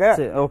அறிக்கை வருங்க,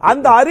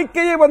 அந்த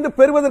அறிக்கையை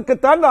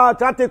பெறுவதற்குத்தான்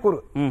சாத்தியக்கூறு,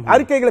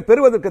 அறிக்கைகளை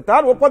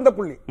பெறுவதற்குத்தான் ஒப்பந்த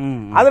புள்ளி.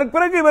 அதற்கு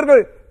பிறகு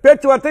இவர்கள்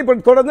பேச்சுவார்த்தை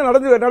தொடர்ந்து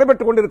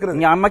நடைபெற்றுக்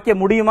கொண்டிருக்கிறது. அமைக்க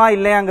முடியுமா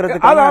இல்லையாங்கிறது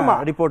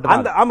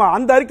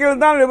அந்த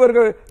அறிக்கையில் தான்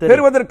இவர்கள்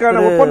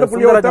பெறுவதற்கான ஒப்பந்த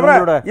புள்ளியை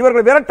தவிர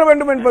இவர்கள் விரட்ட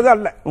வேண்டும் என்பது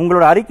அல்ல.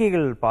 உங்களோட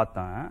அறிக்கைகள்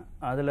பார்த்தேன்,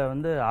 அதுல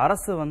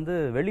அரசு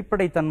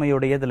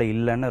வெளிப்படைத்தன்மையுடைய இதுல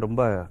இல்லைன்னு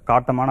ரொம்ப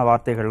காட்டமான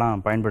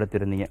வார்த்தைகள்லாம் பயன்படுத்தி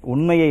இருந்தீங்க.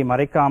 உண்மையை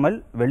மறைக்காமல்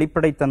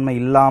வெளிப்படைத்தன்மை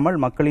இல்லாமல்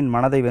மக்களின்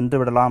மனதை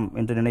வென்றுவிடலாம்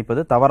என்று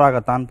நினைப்பது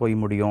தவறாகத்தான் போய்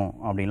முடியும்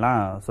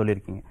அப்படின்லாம்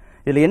சொல்லியிருக்கீங்க.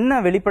 இதுல என்ன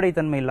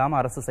வெளிப்படைத்தன்மை இல்லாம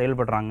அரசு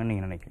செயல்படுறாங்கன்னு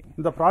நீங்க நினைக்கிறீங்க?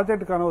 இந்த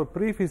ப்ராஜெக்டுக்கான ஒரு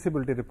ப்ரீ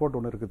ஃபீசிபிலிட்டி ரிப்போர்ட்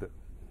ஒன்று இருக்குது.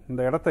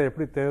 இந்த இடத்தை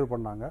எப்படி தேர்வு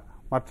பண்ணாங்க,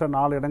 மற்ற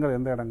 4 இடங்கள்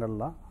எந்த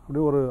இடங்கள்லாம்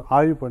அப்படி ஒரு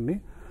ஆய்வு பண்ணி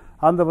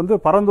அந்த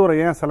பரந்தூரை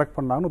ஏன் செலக்ட்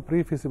பண்ணாங்கன்னு ப்ரீ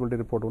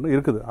ஃபீசிபிலிட்டி ரிப்போர்ட் ஒன்று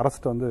இருக்குது,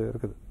 அரசுட்டு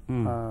இருக்குது.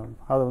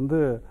 அது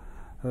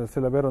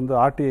சில பேர்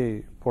ஆர்டிஐ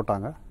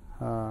போட்டாங்க,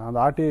 அந்த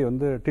ஆர்டிஐ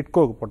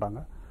டிட்கோக்கு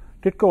போட்டாங்க.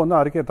 டிட்கோ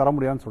அறிக்கையை தர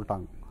முடியாதுன்னு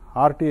சொல்லிட்டாங்க.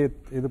 ஆர்டிஐ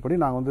இதுபடி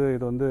நாங்கள்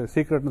இது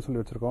சீக்ரெட்னு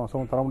சொல்லி வச்சிருக்கோம்,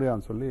 ஸோ தர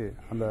முடியாதுன்னு சொல்லி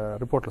அந்த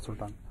ரிப்போர்ட்டில்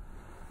சொல்லிட்டாங்க.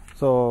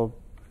 ஸோ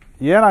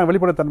ஏன் நாங்கள்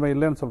வெளிப்படைத்தன்மை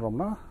இல்லைன்னு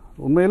சொல்கிறோம்னா,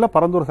 உண்மையில்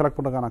பரந்தூர் செலக்ட்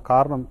பண்ணுறதுக்கான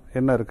காரணம்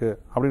என்ன இருக்குது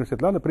அப்படின்னு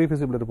விஷயத்தில் அந்த ப்ரீ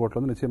ஃபீசிபிலிட்டி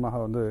ரிப்போர்ட்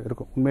நிச்சயமாக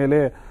இருக்கும்.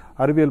 உண்மையிலே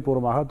அறிவியல்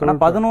பூர்வமாக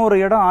 11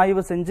 இடம்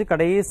ஆய்வு செஞ்சு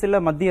கடைசியில்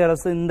மத்திய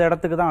அரசு இந்த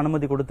இடத்துக்கு தான்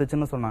அனுமதி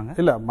கொடுத்துச்சுன்னு சொன்னாங்க.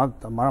 இல்லை,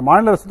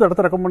 மாநில அரசு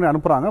இடத்த ரெக்கமெண்ட் பண்ணி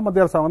அனுப்புறாங்க,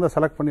 மத்திய அரசு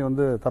செலக்ட் பண்ணி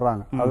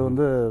தர்றாங்க.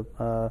 அது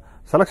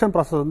செலக்ஷன்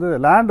ப்ராசஸ்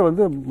லேண்ட்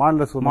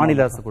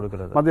மாநில அரசு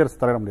கொடுக்கிறது, மத்திய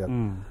அரசு தர முடியாது.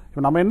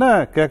 இப்போ நம்ம என்ன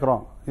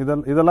கேட்குறோம்,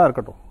 இதெல்லாம்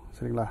இருக்கட்டும்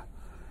சரிங்களா,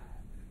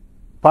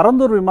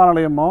 பரந்தூர் விமான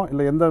நிலையமோ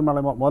இல்லை எந்த விமான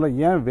நிலையமோ முதல்ல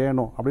ஏன்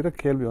வேணும் அப்படின்ற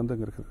கேள்வி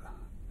இங்க இருக்குது.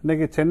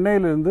 இன்னைக்கு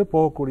சென்னையிலிருந்து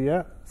போகக்கூடிய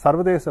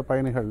சர்வதேச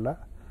பயணிகளில்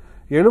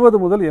 70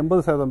 முதல்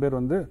 80% பேர்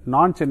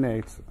நான்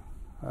சென்னையிட்ஸ்.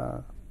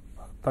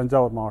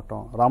 தஞ்சாவூர்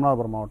மாவட்டம்,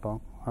 ராமநாதபுரம் மாவட்டம்,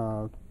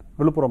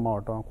 விழுப்புரம்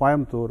மாவட்டம்,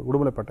 கோயம்புத்தூர்,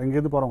 உடுமலைப்பேட்டை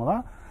இங்கிருந்து போறவங்க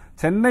தான்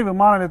சென்னை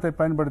விமான நிலையத்தை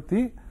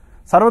பயன்படுத்தி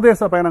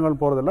சர்வதேச பயணங்கள்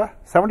போறதுல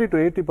 70 to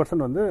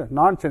 80% வந்து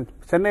நான்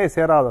சென்னையை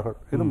சேராதவர்கள்.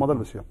 இது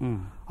முதல் விஷயம்.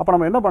 அப்ப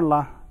நம்ம என்ன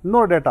பண்ணலாம்?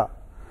 இன்னொரு டேட்டா,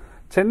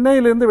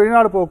 சென்னையிலிருந்து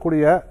வெளிநாடு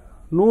போகக்கூடிய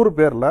 100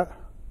 பேர்ல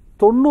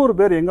 90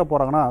 பேர் எங்க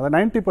போறாங்கன்னா,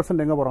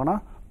 90% எங்க போறாங்கன்னா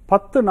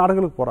 10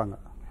 நாடுகளுக்கு போறாங்க.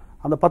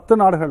 அந்த 10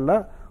 நாடுகள்ல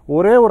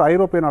ஒரே ஒரு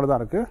ஐரோப்பிய நாடு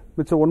தான் இருக்கு.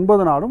 மிச்சம்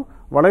 9 நாடும்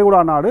வளைகுடா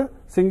நாடு,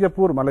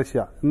 சிங்கப்பூர்,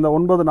 மலேசியா. இந்த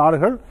 9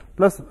 நாடுகள்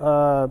பிளஸ்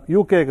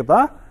யூகேக்கு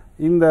தான்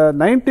இந்த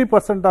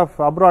 90% ஆஃப்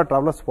அப்ராட்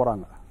டிராவலர்ஸ்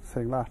போறாங்க.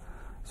 சரிங்களா?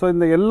 ஸோ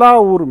இந்த எல்லா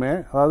ஊருமே,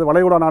 அதாவது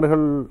வளைகுடா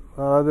நாடுகள்,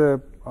 அதாவது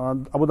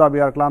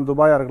அபுதாபியா இருக்கலாம்,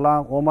 துபாயா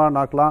இருக்கலாம், ஓமான்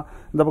ஆக்கலாம்,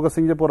 இந்த பக்கம்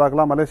சிங்கப்பூர்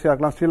ஆக்கலாம், மலேசியா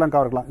இருக்கலாம்,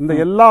 ஸ்ரீலங்கா இருக்கலாம், இந்த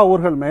எல்லா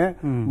ஊர்களுமே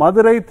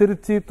மதுரை,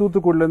 திருச்சி,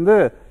 தூத்துக்குடில இருந்து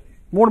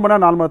 3 மணி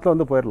நேரம் 4 மணி நேரத்துல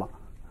வந்து போயிடலாம்.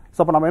 ஸோ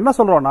அப்ப நம்ம என்ன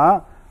சொல்றோம்னா,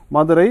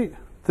 மதுரை,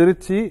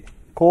 திருச்சி,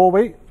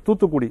 கோவை,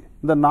 தூத்துக்குடி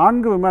இந்த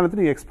 4 விமானத்தை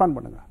நீங்க எக்ஸ்பேண்ட்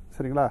பண்ணுங்க.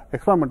 சரிங்களா?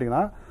 எக்ஸ்பேண்ட்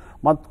பண்ணிட்டீங்கன்னா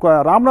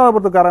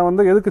ராமநாதபுரத்துக்காரன்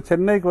வந்து எதுக்கு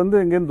சென்னைக்கு வந்து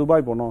இங்கேருந்து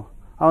துபாய் போகணும்?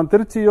 அவன்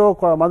திருச்சியோ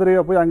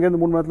மதுரையோ போய்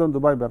அங்கேருந்து 3 மணி நேரத்துல வந்து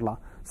துபாய் போயிடலாம்,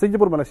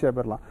 சிங்கப்பூர், மலேசியா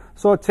போயிடலாம்.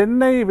 ஸோ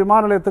சென்னை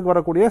விமான நிலையத்துக்கு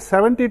வரக்கூடிய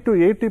 70 to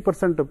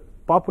 80%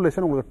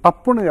 பாப்புலேஷன் உங்களுக்கு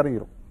டப்புன்னு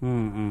இறங்கிடும்.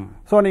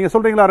 ஸோ நீங்க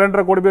சொல்றீங்களா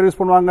 2.5 கோடி பேர் யூஸ்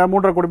பண்ணுவாங்க,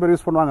 3.5 கோடி பேர்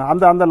யூஸ் பண்ணுவாங்க,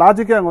 அந்த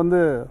லாஜிக்கே அங்க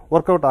வந்து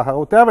ஒர்க் அவுட் ஆக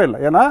தேவையில்லை.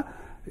 ஏன்னா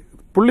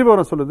புள்ளி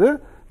விவரம் சொல்லுது,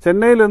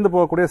 சென்னையிலிருந்து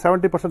போகக்கூடிய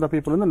 70% ஆஃப்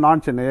பீப்புள் வந்து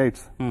நான்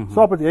சென்னையிட்ஸ். ஸோ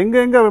அப்ப எங்க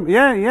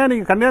ஏன்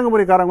நீங்க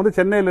கன்னியாகுமரிக்காரங்க வந்து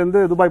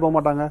சென்னையிலிருந்து துபாய் போக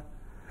மாட்டாங்க?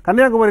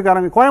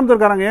 கன்னியாகுமரிக்காரங்க,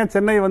 கோயம்புத்தூர்காரங்க ஏன்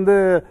சென்னை வந்து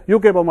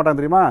யூகே போக மாட்டாங்க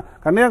தெரியுமா?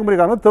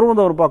 கன்னியாகுமரிக்காரங்க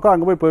திருவனந்தபுரம் பக்கம்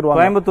அங்க போய்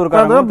போயிடுவாங்க,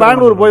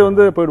 பெங்களூர் போய்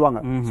வந்து போயிடுவாங்க.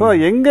 சோ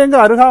எங்க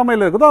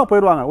அருகாமையில் இருக்குதோ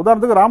போயிடுவாங்க.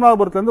 உதாரணத்துக்கு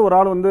ராமநாதபுரத்துல இருந்து ஒரு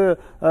ஆள் வந்து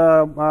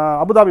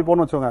அபுதாபி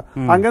போகணும்னு வச்சுக்கோங்க,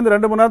 அங்கிருந்து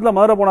 2 மணி நேரத்துல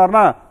மதுரை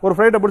போனார்னா ஒரு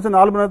ஃபிளைட்டை பிடிச்சி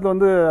 4 மணி நேரத்துல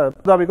வந்து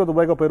அபுதாபிக்கோ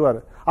துபாய்க்கோ போயிடுவாரு.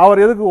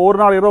 அவர் எதுக்கு ஒரு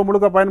நாள் இரவு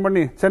முழுக்க பயணம்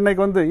பண்ணி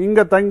சென்னைக்கு வந்து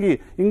இங்க தங்கி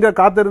இங்க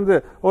காத்திருந்து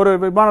ஒரு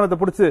விமானத்தை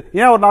பிடிச்சி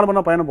ஏன் ஒரு 4 மணி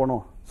நேரம் பயணம்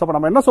போகணும்? சோ அப்ப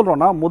நம்ம என்ன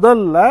சொல்றோம்னா,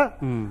 முதல்ல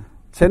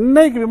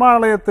சென்னைக்கு விமான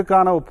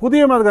நிலையத்துக்கான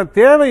புதிய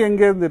தேவை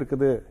எங்க இருந்து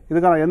இருக்குது?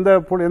 இதுக்கான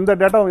எந்த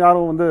டேட்டாவும்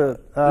யாரும் வந்து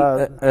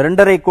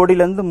 2.5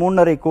 கோடியில இருந்து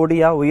 3.5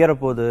 கோடியா உயர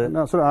போகுது.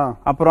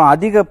 அப்புறம்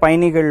அதிக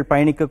பயணிகள்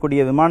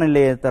பயணிக்கக்கூடிய விமான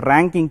நிலையத்தை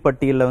ரேங்கிங்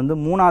பட்டியல வந்து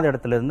 3வது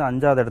இடத்துல இருந்து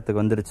 5வது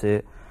இடத்துக்கு வந்துருச்சு.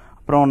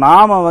 அப்புறம்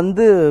நாம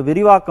வந்து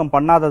விரிவாக்கம்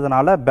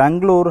பண்ணாததுனால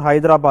பெங்களூர்,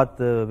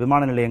 ஹைதராபாத்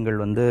விமான நிலையங்கள்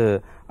வந்து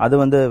அது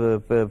வந்து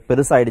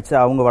பெருசாயிடுச்சு.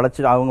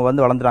 அவங்க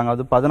வந்து வளர்ந்துறாங்க.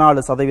 அது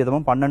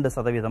 14%,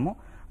 12%,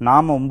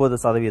 நாம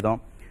 9%.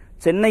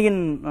 சென்னையின்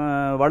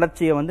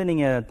வளர்ச்சியை வந்து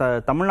நீங்க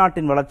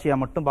தமிழ்நாட்டின் வளர்ச்சியா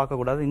மட்டும்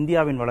பார்க்கக்கூடாது,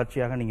 இந்தியாவின்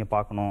வளர்ச்சியாக நீங்க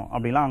பார்க்கணும்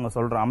அப்படிலாம் அவங்க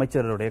சொல்ற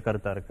அமைச்சருடைய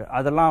கருத்தா இருக்கு.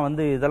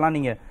 இதெல்லாம்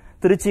நீங்க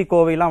திருச்சி,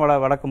 கோவையெல்லாம்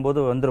வளர்க்கும் போது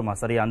வந்துருமா?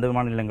 சரி, அந்த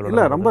விமான நிலையங்கள்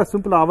இல்ல, ரொம்ப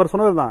சிம்பிளா அவர்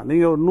சொன்னதுதான்.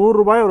 நீங்க 100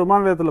 ரூபாய் ஒரு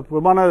விமான நிலையத்தில்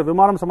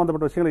விமானம்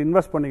சம்பந்தப்பட்ட விஷயங்களை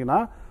இன்வெஸ்ட் பண்ணீங்கன்னா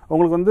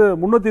உங்களுக்கு வந்து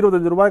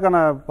 325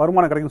 ரூபாய்க்கான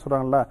வருமானம் கிடைக்கும்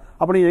சொல்றாங்கல்ல.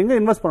 அப்ப நீங்க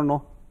எங்க இன்வெஸ்ட்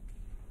பண்ணணும்?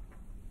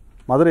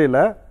 மதுரையில,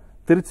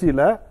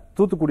 திருச்சியில,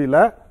 தூத்துக்குடியில,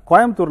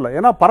 கோயம்புத்தூர்ல.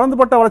 ஏன்னா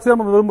பறந்துபட்ட வளர்ச்சி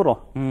நம்ம விரும்புறோம்.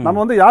 நம்ம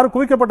வந்து யாரும்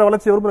குவிக்கப்பட்ட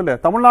வளர்ச்சி விரும்பல.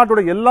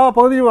 தமிழ்நாட்டோட எல்லா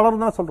பகுதியும்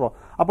வளர்ந்து தான் சொல்றோம்.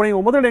 அப்ப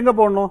நீங்க முதலில் எங்க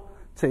போடணும்?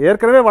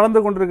 ஏற்கனவே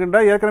வளர்ந்து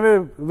கொண்டிருக்கின்ற, ஏற்கனவே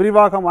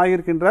விரிவாக்கம்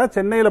ஆகியிருக்கின்ற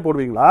சென்னையில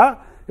போடுவீங்களா,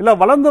 இல்ல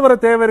வளர்ந்து வர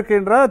தேவை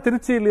இருக்கின்ற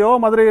திருச்சியிலயோ,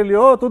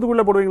 மதுரையிலயோ,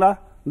 தூத்துக்குடியில போடுவீங்களா?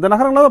 இந்த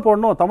நகரங்கள தான்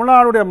போடணும்.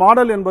 தமிழ்நாடுடைய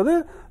மாடல் என்பது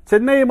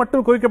சென்னையை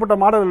மட்டும் குவிக்கப்பட்ட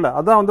மாடல் இல்ல.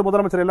 அதான் வந்து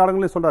முதலமைச்சர் எல்லா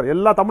இடங்களையும் சொல்றாரு,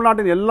 எல்லா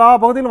தமிழ்நாட்டின் எல்லா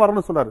பகுதியிலும்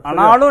வரணும்னு சொல்றாரு.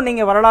 ஆனாலும்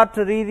நீங்க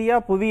வரலாற்று ரீதியா,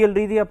 புவியியல்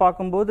ரீதியா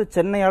பார்க்கும்போது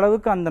சென்னை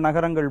அளவுக்கு அந்த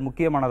நகரங்கள்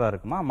முக்கியமானதா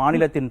இருக்குமா?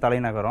 மாநிலத்தின்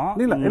தலைநகரம்,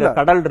 இல்ல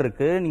கடல்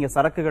இருக்கு, நீங்க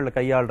சரக்குகள்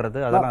கையாள்றது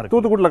அதெல்லாம் இருக்கு.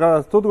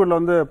 தூத்துக்குடியில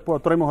வந்து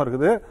துறைமுகம்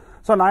இருக்குது.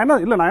 சோ நான்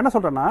என்ன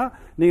சொல்றேன்னா,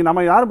 நீங்க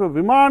நம்ம யாரும்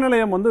விமான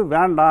நிலையம் வந்து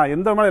வேண்டாம்,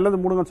 எந்த விமான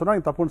எல்லாத்தையும் மூடுங்கன்னு சொன்னா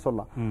நீங்க தப்புன்னு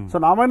சொல்லலாம். சோ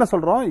நாம என்ன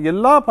சொல்றோம்,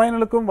 எல்லா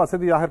பயணிகளுக்கும்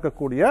வசதியாக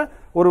இருக்கக்கூடிய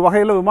ஒரு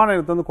வகையில விமான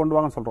நிலையத்தை வந்து கொண்டு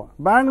வாங்கன்னு சொல்றோம்.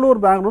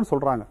 பெங்களூர்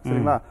சொல்றாங்க.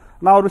 சரிங்களா?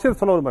 நான் ஒரு விஷயம்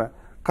சொல்ல விரும்புறேன்.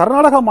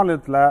 கர்நாடகா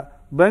மாநிலத்துல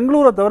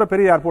பெங்களூரை தவிர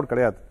பெரிய ஏர்போர்ட்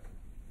கிடையாது.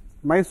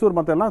 மைசூர்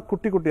மத்த எல்லாம்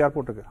குட்டி குட்டி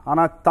ஏர்போர்ட் இருக்கு.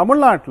 ஆனா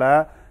தமிழ்நாட்டுல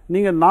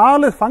நீங்க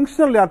 4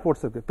 ஃபங்க்ஷனல்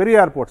ஏர்போர்ட்ஸ் இருக்கு,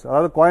 பெரிய ஏர்போர்ட்ஸ்.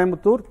 அதாவது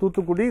கோயம்புத்தூர்,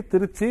 தூத்துக்குடி,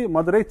 திருச்சி,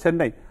 மதுரை,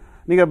 சென்னை.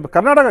 நீங்க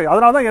கர்நாடகா,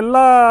 அதனாலதான்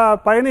எல்லா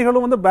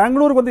பயணிகளும் வந்து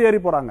பெங்களூருக்கு வந்து ஏறி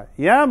போறாங்க.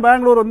 ஏன்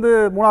பெங்களூர் வந்து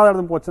 3வது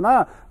இடத்துக்கு போச்சுன்னா,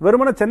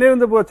 வெறுமனே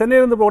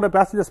சென்னையிலிருந்து போகிற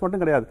பேசஞ்சர்ஸ்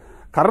மட்டும் கிடையாது.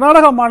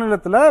 கர்நாடகா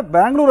மாநிலத்துல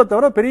பெங்களூரை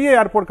தவிர பெரிய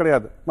ஏர்போர்ட்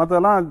கிடையாது.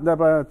 மற்றதெல்லாம் இந்த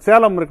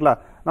சேலம் இருக்குல்ல,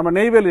 நம்ம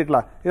நெய்வேலி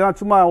இருக்கலாம், இதெல்லாம்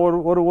சும்மா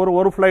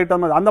ஒரு ஃபிளைட்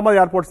அந்த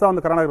மாதிரி ஏர்போர்ட்ஸ் தான்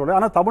வந்து கர்நாடகா.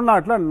 ஆனா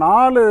தமிழ்நாட்டில்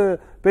 4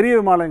 பெரிய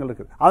விமானங்கள்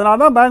இருக்கு.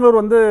 அதனாலதான்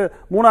பெங்களூர் வந்து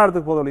 3வது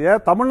இடத்துக்கு போதில்லையே,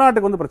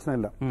 தமிழ்நாட்டுக்கு வந்து பிரச்சனை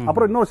இல்லை.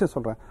 அப்புறம் இன்னொரு விஷயம்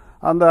சொல்றேன்.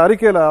 அந்த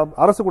அறிக்கையில,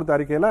 அரசு கொடுத்த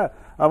அறிக்கையில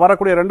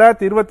வரக்கூடிய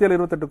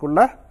 2027-28க்குள்ள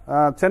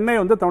சென்னை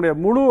வந்து தன்னுடைய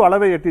முழு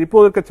அளவை எட்டி,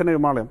 இப்போது இருக்க சென்னை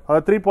விமானம்,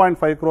 அதாவது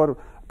 3.5 crore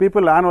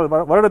பீப்புள்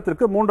ஆனுவல்,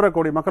 வருடத்திற்கு 3.5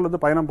 கோடி மக்கள்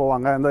வந்து பயணம்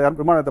போவாங்க இந்த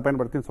விமானத்தை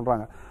பயன்படுத்தி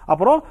சொல்றாங்க.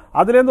 அப்புறம்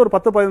அதுல இருந்து ஒரு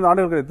 10-15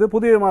 ஆண்டுகள் கழித்து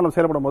புதிய விமானம்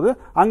செயல்படும் போது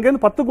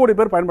அங்கிருந்து 10 கோடி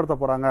பேர் பயன்படுத்த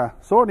போறாங்க.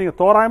 சோ நீங்க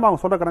தோராயமா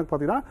அவங்க சொல்ற கணக்கு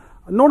பாத்தீங்கன்னா,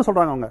 இன்னொன்னு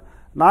சொல்றாங்க அவங்க,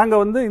 நாங்க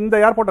வந்து இந்த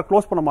ஏர்போர்ட்டை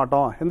க்ளோஸ் பண்ண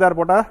மாட்டோம், இந்த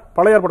ஏர்போர்ட்டை,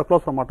 பழைய ஏர்போர்ட்டை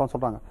க்ளோஸ் பண்ண மாட்டோம்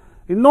சொல்றாங்க.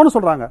 இன்னொன்னு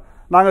சொல்றாங்க,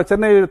 நாங்க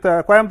சென்னை,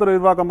 கோயம்புத்தூர்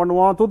விரிவாக்கம்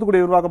பண்ணுவோம், தூத்துக்குடி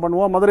விரிவாக்கம்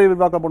பண்ணுவோம், மதுரை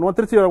விரிவாக்கம் பண்ணுவோம்,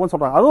 திருச்சி விரிவாக்கம்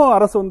சொல்றாங்க. அதுவும்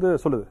அரசு வந்து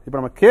சொல்லுது. இப்ப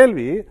நம்ம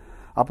கேள்வி,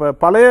 அப்ப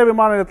பழைய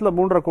விமான நிலையத்தில்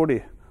 3.5 கோடி,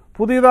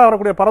 புதிதாக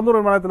வரக்கூடிய பரந்தூர்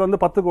விமானத்தில் வந்து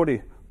 10 கோடி,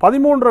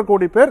 13.5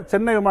 கோடி பேர்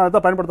சென்னை விமானத்தை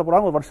பயன்படுத்த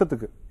போறாங்க ஒரு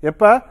வருஷத்துக்கு.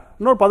 எப்ப?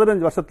 இன்னொரு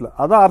 15 வருஷத்துல.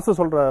 அதான் அரசு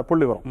சொல்ற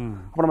புள்ளி வரும்.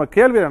 அப்ப நம்ம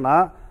கேள்வி என்னன்னா,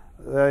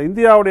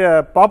 இந்தியாவுடைய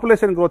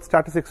பாப்புலேஷன் growth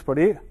ஸ்டாட்டிஸ்டிக்ஸ்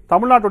படி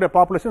தமிழ்நாட்டுடைய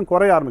பாப்புலேஷன்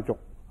குறைய ஆரம்பிக்கும்.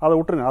 அதை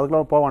விட்டுருங்க,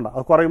 அதுக்கெல்லாம் போக வேண்டாம்.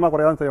 அது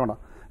குறையாதான் செய்ய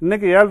வேண்டாம்.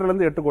 இன்னைக்கு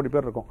 7லேருந்து 8 கோடி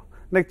பேர் இருக்கும்.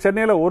 இன்னைக்கு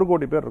சென்னையில் 1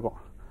 கோடி பேர் இருக்கும்.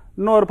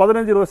 இன்னும் ஒரு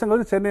 15-20 வருஷம்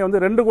கழிச்சு சென்னை வந்து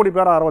 2 கோடி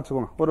பேர் ஆர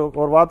வச்சுக்கோங்க.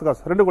 ஒரு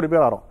வாரத்துக்கு 2 கோடி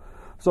பேர் ஆகும்.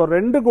 ஸோ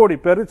 2 கோடி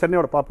பேர்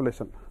சென்னையோட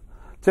பாப்புலேஷன்.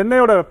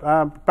 சென்னையோட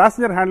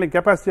பேசஞ்சர் ஹேண்ட்லிங்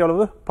கெப்பாசிட்டி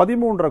அளவு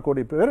 13.5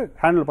 கோடி பேர்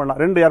ஹேண்டில்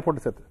பண்ணலாம், 2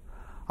 ஏர்போர்ட் சேர்த்து.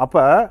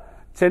 அப்ப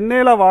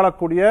சென்னையில்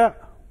வாழக்கூடிய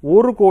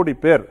 1 கோடி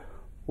பேர்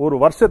ஒரு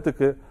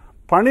வருஷத்துக்கு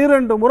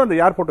 12 முறை அந்த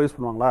ஏர்போர்ட் யூஸ்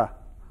பண்ணுவாங்களா?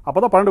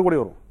 அப்பதான் 12 கோடி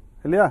வரும்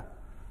இல்லையா?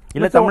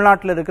 இல்ல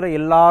தமிழ்நாட்டில் இருக்கிற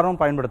எல்லாரும்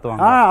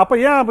பயன்படுத்துவாங்க. அப்ப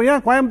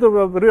ஏன்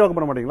கோயம்புத்தூர் விரிவாக்கம்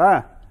பண்ண மாட்டீங்களா?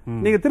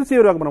 நீங்க திருச்சி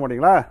விரிவாக்கம் பண்ண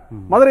மாட்டீங்களா?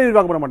 மதுரை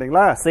விரிவாக்கம் பண்ண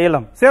மாட்டீங்களா?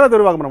 சேலத்தை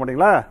விரிவாக்கம் பண்ண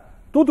மாட்டீங்களா?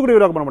 தூத்துக்குடி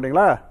விரிவாக்கம் பண்ண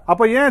மாட்டீங்களா?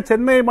 அப்ப ஏன்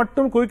சென்னை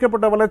மட்டும்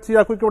குவிக்கப்பட்ட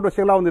வளர்ச்சியா குவிக்கப்பட்ட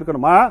விஷயங்களா வந்து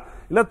இருக்கணுமா?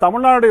 இல்ல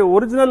தமிழ்நாடு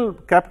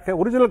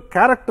ஒரிஜினல்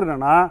கேரக்டர்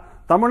என்னன்னா,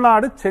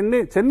 தமிழ்நாடு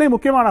சென்னை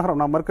முக்கியமான நகரம்,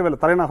 நான் மறுக்கவே இல்லை,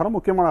 தலைநகரம்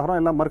முக்கியமான நகரம்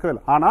எல்லாம் மறுக்கவே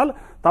இல்லை. ஆனால்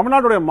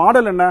தமிழ்நாடுடைய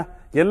மாடல் என்ன?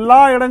 எல்லா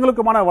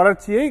இடங்களுக்குமான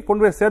வளர்ச்சியை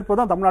கொண்டு போய்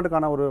சேர்ப்பதுதான்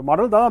தமிழ்நாட்டுக்கான ஒரு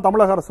மாடல் தான்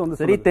தமிழக அரசு வந்து.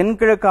 சரி,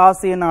 தென்கிழக்கு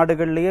ஆசிய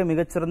நாடுகள்லயே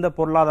மிகச்சிறந்த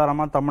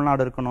பொருளாதாரமா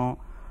தமிழ்நாடு இருக்கணும்.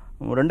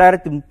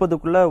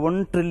 2030க்குள்ள 1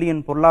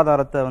 ட்ரில்லியன்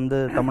பொருளாதாரத்தை வந்து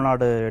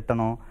தமிழ்நாடு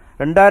எட்டணும்.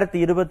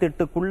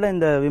 2028க்குள்ள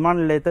இந்த விமான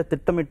நிலையத்தை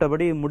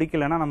திட்டமிட்டபடி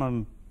முடிக்கலைன்னா நம்ம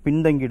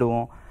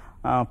பின்தங்கிடுவோம்.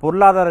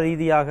 பொருளாதார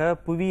ரீதியாக,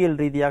 புவியியல்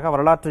ரீதியாக,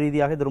 வரலாற்று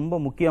ரீதியாக இது ரொம்ப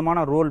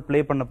முக்கியமான ரோல் பிளே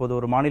பண்ண போது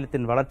ஒரு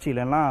மாநிலத்தின்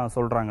வளர்ச்சியில எல்லாம்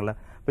சொல்றாங்கல்ல.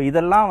 இப்ப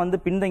இதெல்லாம் வந்து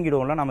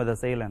பின்தங்கிடுவோம்ல நம்ம இதை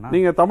செய்யலைன்னா.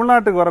 நீங்க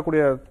தமிழ்நாட்டுக்கு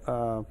வரக்கூடிய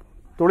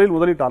தொழில்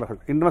முதலீட்டாளர்கள்,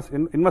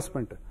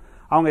 இன்வெஸ்ட்மெண்ட்,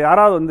 அவங்க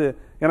யாராவது வந்து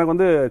எனக்கு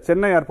வந்து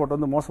சென்னை ஏர்போர்ட்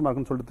வந்து மோசமா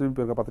இருக்குன்னு சொல்லிட்டு திரும்பி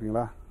போயிருக்க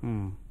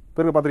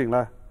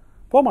பாத்திருக்கீங்களா?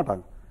 போக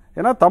மாட்டாங்க.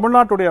 ஏன்னா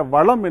தமிழ்நாட்டுடைய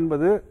வளம்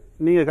என்பது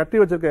நீங்க கட்டி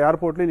வச்சிருக்க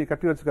ஏர்போர்ட்லயும் நீ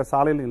கட்டி வச்சிருக்க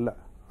சாலையிலும் இல்ல.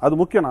 அது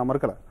முக்கியம், நான்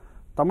மறுக்கல.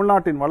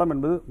 தமிழ்நாட்டின் வளம்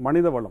என்பது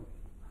மனித வளம்.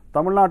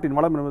 தமிழ்நாட்டின்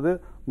வளம் என்பது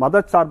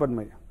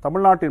மதச்சார்பன்மை.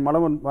 தமிழ்நாட்டின்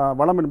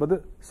வளம் என்பது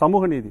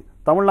சமூக நீதி.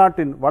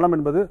 தமிழ்நாட்டின் வளம்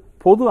என்பது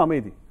பொது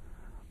அமைதி.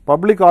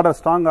 பப்ளிக் ஆர்டர்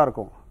ஸ்ட்ராங்கா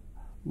இருக்கும்.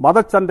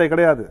 மதச்சண்டை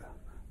கிடையாது,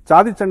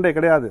 சாதி சண்டை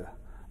கிடையாது.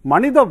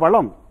 மனித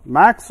வளம்,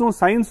 மேக்ஸும்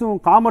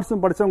சயின்ஸும்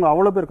காமர்ஸும் படிச்சவங்க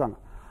அவ்வளவு பேர் இருக்காங்க.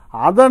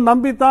 அதை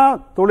நம்பித்தான்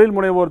தொழில்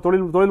முனைவோர்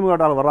தொழில்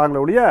முதலீட்டாளர்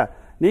வர்றாங்களே ஒழிய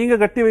நீங்க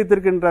கட்டி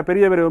வைத்திருக்கின்ற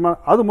பெரிய பெரிய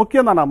விமானம் அது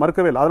முக்கியம் தான், நான்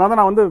மறுக்கவே இல்லை. அதனால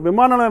நான் வந்து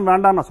விமான நிலையம்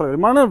வேண்டாம் நான் சொல்றேன்.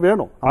 விமானம்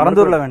வேணும்,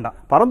 பரந்தூர்ல வேண்டாம்,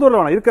 பரந்தூர்ல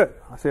வேணாம் இருக்க.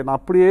 சரி, நான்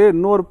அப்படியே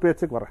இன்னொரு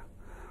பேச்சுக்கு வரேன்.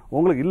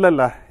 உங்களுக்கு இல்ல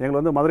எங்களுக்கு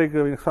வந்து மதுரைக்கு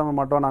எக்ஸ்பாண்ட் பண்ண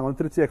மாட்டோம், நாங்க வந்து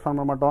திருச்சி எக்ஸ்பாண்ட்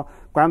பண்ண மாட்டோம்,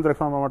 கோயம்புத்தூர்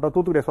எக்ஸ்பாண்ட் பண்ண மாட்டோம்,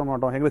 தூத்துக்குடி எக்ஸ்பாண்ட் பண்ண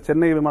மாட்டோம், எங்களுக்கு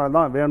சென்னை விமானம்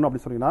தான் வேணும்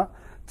அப்படின்னு சொன்னீங்கன்னா,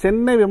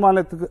 சென்னை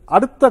விமானத்துக்கு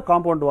அடுத்த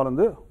காம்பவுண்ட் வால்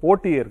வந்து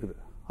ஓடிஏ இருக்குது,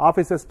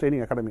 ஆபீசர்ஸ்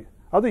ட்ரைனிங் அகாடமி.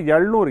 அது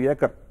 700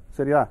 ஏக்கர்.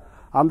 சரியா?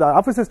 அந்த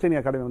ஆபீசர்ஸ்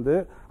ட்ரைனிங் அகாடமி வந்து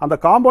அந்த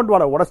காம்பவுண்ட்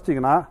வாலை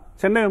உடைச்சிட்டீங்கன்னா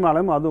சென்னை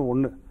விமானம் அது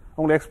ஒண்ணு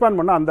உங்களுக்கு எக்ஸ்பாண்ட்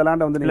பண்ண அந்த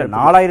லேண்ட் வந்து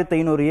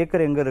 4500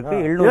 ஏக்கர் எங்க இருக்கு?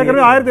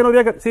 1500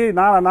 ஏக்கர். சரி,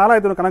 நான்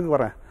 4500 கணக்கு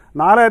வரேன்.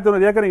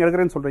 4500 ஏக்கர் நீங்க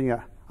எடுக்கிறேன்னு சொல்றீங்க.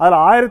 அதுல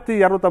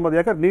 1250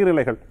 ஏக்கர்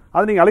நீர்நிலைகள்,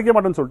 அது நீங்க அழிக்க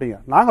மாட்டேன்னு சொல்லிட்டீங்க.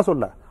 நாங்க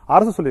சொல்ல,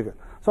 அரசு சொல்லியிருக்கு.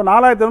 சோ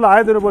 4500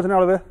 1500 போச்சுன்னா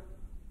எவ்வளவு?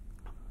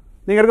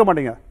 நீங்க எடுக்க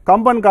மாட்டீங்க.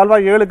 கம்பன்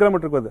கால்வாய் 7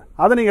 கிலோமீட்டருக்கு வருது,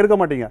 அதை நீங்க எடுக்க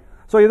மாட்டீங்க.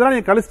 சோ இதெல்லாம்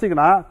நீங்க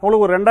கழிச்சிட்டீங்கன்னா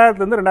உங்களுக்கு ஒரு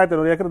 2000 இருந்து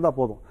 2500 ஏக்கர் தான்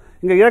போதும்.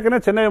 இங்க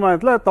ஏற்கனவே சென்னை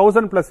விமானத்துல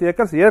 1000+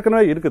 ஏக்கர்ஸ்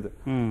ஏற்கனவே இருக்குது.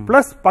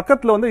 பிளஸ்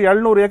பக்கத்துல வந்து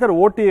 700 ஏக்கர்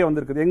ஓடிஏ வந்து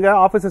இருக்குது. எங்க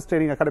ஆபீசர்ஸ்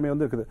ட்ரைனிங் அகாடமி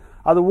வந்து இருக்குது.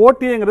 அது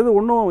ஓடிஏங்கிறது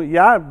ஒன்னும்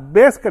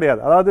பேஸ்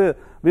கிடையாது, அதாவது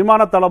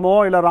விமான தளமோ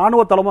இல்ல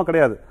ராணுவ தளமோ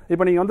கிடையாது.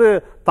 இப்ப நீங்க வந்து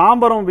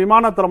தாம்பரம்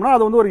விமான தளம்னா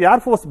அது வந்து ஒரு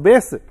ஏர்போர்ஸ்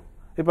பேஸ்.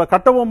 இப்ப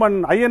கட்டபொம்மன்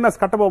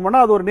ஐஎன்எஸ் கட்டபொம்மன்னா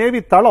அது ஒரு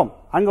நேவி தளம்,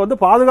 அங்க வந்து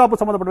பாதுகாப்பு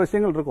சம்பந்தப்பட்ட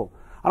விஷயங்கள் இருக்கும்.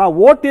 ஆனா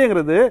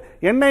ஓடிஏங்கிறது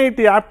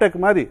என்ஐடி ஆப்டெக்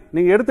மாதிரி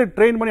நீங்க எடுத்து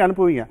ட்ரெயின் பண்ணி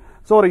அனுப்புவீங்க.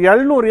 சோ ஒரு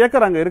 700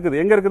 ஏக்கர் அங்க இருக்குது.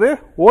 எங்க இருக்குது?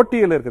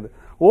 ஓடிஏல இருக்குது.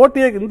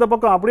 ஓடிஏ இந்த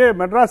பக்கம் அப்படியே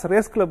மெட்ராஸ்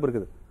ரேஸ் கிளப்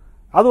இருக்குது,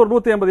 அது ஒரு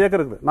 150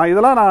 ஏக்கர் இருக்குது. நான்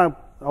இதெல்லாம் நான்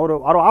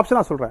ஒரு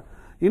ஆப்ஷனா சொல்றேன்.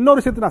 இன்னொரு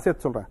விஷயத்தை நான்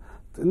சேர்த்து சொல்றேன்.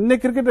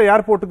 இன்னைக்கு இருக்கிற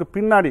ஏர்போர்ட்டுக்கு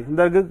பின்னாடி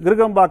இந்த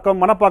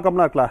கிருகம்பாக்கம்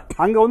மணப்பாக்கம்லாம் இருக்கல,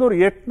 அங்க வந்து ஒரு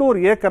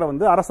 800 ஏக்கரை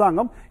வந்து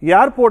அரசாங்கம்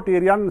ஏர்போர்ட்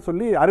ஏரியான்னு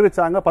சொல்லி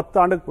அறிவிச்சாங்க 10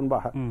 ஆண்டுக்கு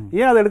முன்பாக.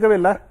 ஏன் அதை எடுக்கவே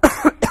இல்லை?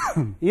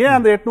 ஏன்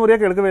அந்த 800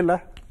 ஏக்கர் எடுக்கவே இல்லை?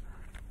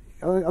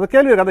 அது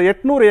கேள்வி இருக்கு. அந்த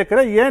 800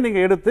 ஏக்கரை ஏன் நீங்க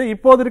எடுத்து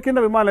இப்போது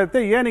இருக்கின்ற விமான நிலையத்தை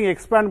ஏன் நீங்க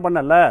எக்ஸ்பேண்ட்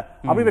பண்ணல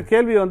அப்படிங்கிற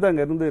கேள்வி வந்து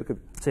அங்க இருந்து இருக்குது.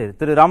 சரி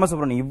திரு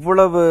ராமசுப்ரமணியன்,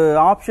 இவ்வளவு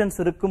ஆப்ஷன்ஸ்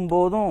இருக்கும்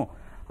போதும்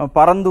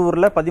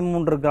பரந்தூர்ல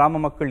 13 கிராம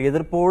மக்கள்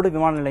எதிர்ப்போடு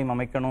விமான நிலையம்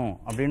அமைக்கணும்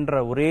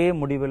அப்படின்ற ஒரே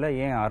முடிவுல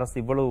ஏன் அரசு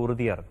இவ்வளவு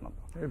உறுதியா இருக்கணும்?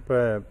 இப்ப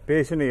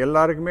பேசின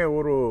எல்லாருக்குமே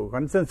ஒரு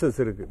கன்சென்சஸ்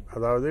இருக்கு.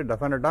 அதாவது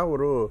டெஃபினட்டா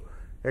ஒரு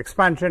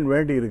எக்ஸ்பான்ஷன்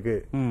வேண்டி இருக்கு,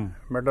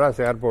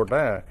 மெட்ராஸ்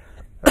ஏர்போர்ட்டை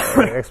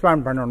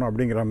எக்ஸ்பேண்ட் பண்ணணும்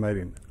அப்படிங்கிற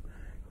மாதிரி.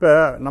 இப்ப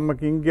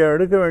நமக்கு இங்க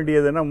எடுக்க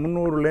வேண்டியதுன்னா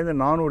 300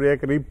 400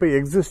 ஏக்கர். இப்ப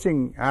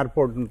எக்ஸிஸ்டிங்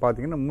ஏர்போர்ட்னு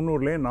பாத்தீங்கன்னா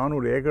 300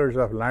 400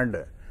 ஏக்கர்ஸ் ஆஃப் லேண்ட்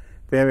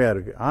தேவையா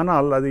இருக்கு.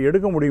 ஆனால் அது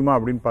எடுக்க முடியுமா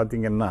அப்படின்னு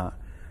பாத்தீங்கன்னா,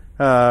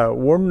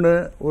 ஒன்று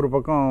ஒரு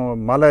பக்கம்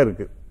மலை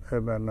இருக்கு,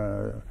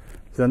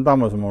 சென்ட்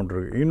தாமஸ் மவுண்ட்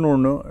இருக்கு,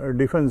 இன்னொன்று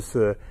டிஃபென்ஸ்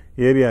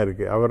ஏரியா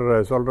இருக்கு. அவர்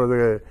சொல்றது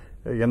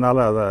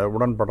என்னால் அதை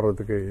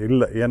உடன்படுறதுக்கு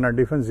இல்லை, ஏன்னா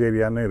டிஃபென்ஸ்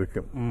ஏரியான்னு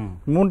இருக்கு.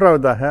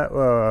 மூன்றாவதாக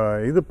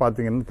இது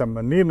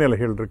பார்த்தீங்கன்னா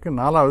நீர்நிலைகள் இருக்கு.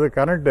 நாலாவது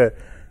கரண்ட்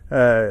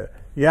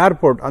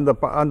ஏர்போர்ட்.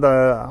 அந்த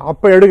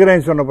அப்போ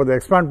எடுக்கிறேன்னு சொன்ன போது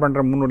எக்ஸ்பேண்ட்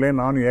பண்ற 300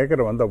 400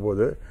 ஏக்கர் வந்த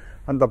போது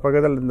அந்த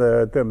பக்கத்தில் இந்த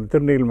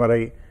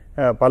திருநீல்மலை,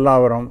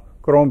 பல்லாவரம்,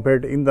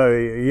 குரோம்பேட் இந்த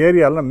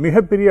ஏரியாலாம்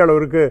மிகப்பெரிய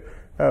அளவிற்கு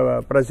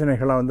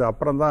பிரச்சனைகள்லாம் வந்து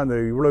அப்புறம் தான் அந்த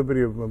இவ்வளவு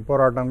பெரிய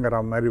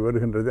போராட்டங்கிற மாதிரி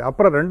வருகின்றது.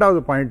 அப்புறம்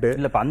ரெண்டாவது பாயிண்ட்,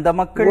 அந்த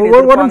மக்கள்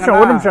ஒரு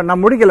நிமிஷம்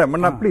நான் முடிக்கல,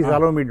 please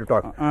allow me to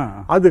talk.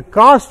 அது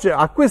காஸ்ட்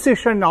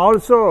அக்விசிஷன்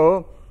ஆல்சோ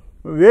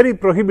வெரி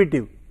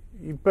ப்ரொஹிபிட்டிவ்.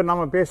 இப்ப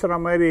நம்ம பேசுற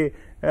மாதிரி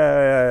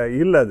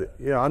இல்ல. அது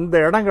அந்த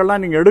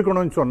இடங்கள்லாம் நீங்க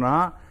எடுக்கணும்னு சொன்னா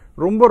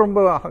ரொம்ப ரொம்ப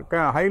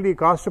ஹைலி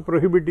காஸ்ட்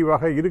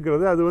ப்ரொஹிபிட்டிவாக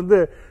இருக்கிறது. அது வந்து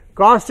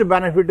காஸ்ட்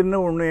பெனிஃபிட்னு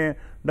ஒன்று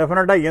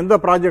டெஃபினட்டா எந்த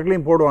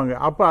ப்ராஜெக்ட்லையும் போடுவாங்க.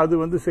 அப்ப அது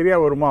வந்து சரியா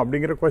வருமா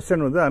அப்படிங்கிற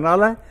கொஸ்டின் வந்து,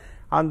 அதனால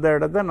அந்த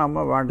இடத்த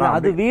நம்ம வேண்டாம்.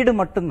 அது வீடு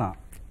மட்டும்தான்.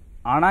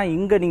 ஆனா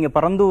இங்க நீங்க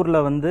பரந்தூர்ல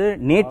வந்து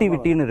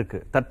நேட்டிவிட்டின்னு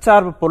இருக்கு,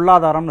 தற்சார்பு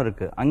பொருளாதாரம்னு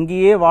இருக்கு.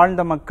 அங்கேயே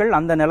வாழ்ந்த மக்கள்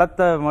அந்த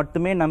நிலத்தை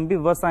மட்டுமே நம்பி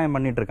விவசாயம்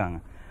பண்ணிட்டு இருக்காங்க.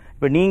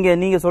 இப்ப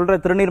நீங்க சொல்ற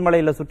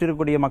திருநீர்மலையில சுற்றி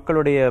இருக்கக்கூடிய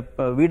மக்களுடைய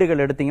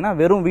வீடுகள் எடுத்தீங்கன்னா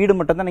வெறும் வீடு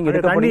மட்டும் தான் நீங்க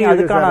எடுக்க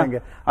போறீங்க.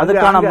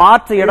 அதுக்கான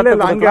மாற்று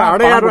இடத்துல அங்க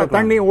அடையார்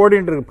தண்ணி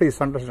ஓடிட்டு இருக்கு. Please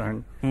understand.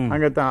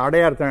 அங்க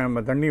அடையார்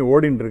தண்ணி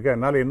ஓடிட்டு இருக்கு.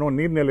 அதனால இன்னும்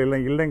நீர்நிலை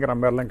எல்லாம் இல்லைங்கிற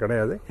மாதிரி எல்லாம்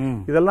கிடையாது.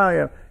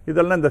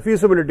 இதெல்லாம் இந்த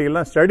ஃபீசிபிலிட்டி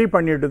எல்லாம் ஸ்டடி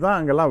பண்ணிட்டு தான்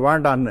அங்கெல்லாம்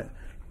வேண்டான்னு.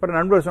 அப்புறம்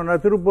நண்பர்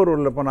சொன்னார்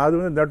திருப்பூர்ல போனா, அது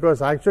வந்து தட்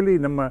வாஸ் ஆக்சுவலி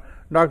நம்ம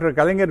டாக்டர்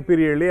கலைஞர்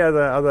பீரியட்லயே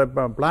அதை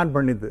பிளான்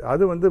பண்ணிது.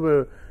 அது வந்து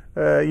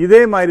இதே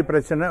மாதிரி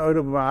பிரச்சனை ஒரு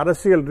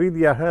அரசியல்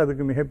ரீதியாக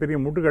அதுக்கு மிகப்பெரிய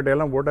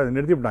முட்டுக்கட்டையெல்லாம் போட்டு அதை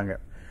நிறுத்திவிட்டாங்க.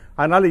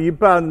 அதனால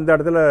இப்ப அந்த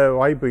இடத்துல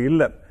வாய்ப்பு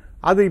இல்லை.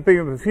 அது இப்ப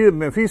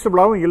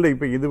ஃபீஸபிளாவும் இல்லை.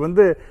 இப்ப இது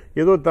வந்து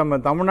ஏதோ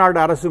தமிழ்நாடு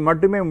அரசு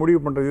மட்டுமே முடிவு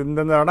பண்றது.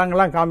 இந்த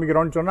இடங்கள்லாம்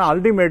காமிக்கிறோம்னு சொன்னா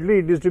ultimately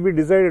it is to be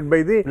decided by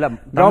the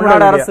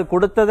Tamil Nadu அரசு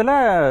கொடுத்ததுல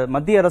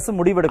மத்திய அரசு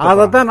முடிவெடுக்கும்.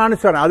 அதைத்தான்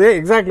நானும் சொல்றேன். அதே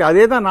எக்ஸாக்ட்லி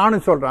அதே தான்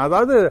நானும் சொல்றேன்.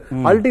 அதாவது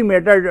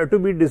அல்டிமேட்டா to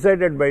be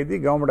decided by the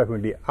government of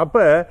India.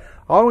 அப்ப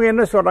அவங்க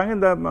என்ன சொல்றாங்க,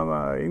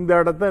 இந்த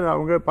இடத்த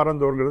அவங்க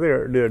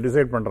பரந்தூர்ங்கிறத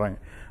டிசைட் பண்றாங்க.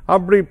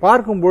 அப்படி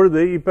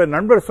பார்க்கும்பொழுது இப்ப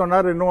நண்பர்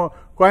சொன்னார், இன்னும்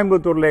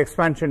கோயம்புத்தூர்ல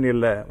எக்ஸ்பான்ஷன்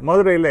இல்ல,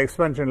 மதுரையில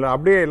எக்ஸ்பான்ஷன் இல்ல,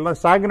 அப்படியே எல்லாம்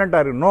ஸ்டாக்னண்டா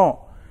இருக்கு. No,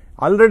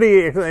 already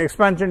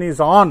expansion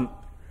is on.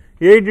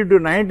 80 to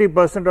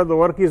 90% of the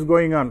work is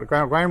going on.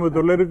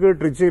 கோயம்புத்தூர்ல இருக்கு,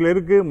 திருச்சியில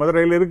இருக்கு,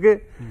 மதுரையில இருக்கு,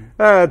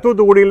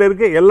 தூத்துக்குடியில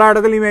இருக்கு, எல்லா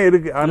இடத்துலயுமே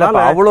இருக்கு.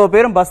 அதனால அவ்வளவு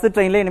பேரும் பஸ்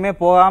ட்ரெயின்ல இனிமே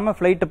போகாம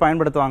பிளைட்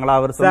பயன்படுத்துவாங்களா?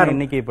 அவர் சொன்ன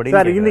இன்னைக்கு இப்படி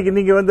சார், இன்னைக்கு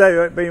நீங்க வந்து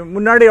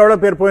முன்னாடி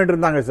எவ்வளவு பேர் போயிட்டு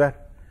இருந்தாங்க சார்?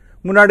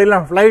 முன்னாடி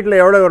எல்லாம்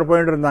பிளைட்ல எவ்வளவு பேர்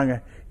போயிட்டு இருந்தாங்க?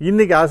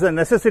 இன்னைக்கு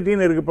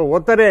நெசசிட்டின்னு இருக்கு. இப்ப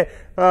ஒத்தரே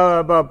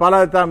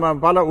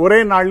பல ஒரே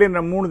நாள்லயே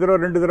 3 தடவை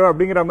 2 தடவை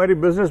அப்படிங்கிற மாதிரி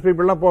பிசினஸ்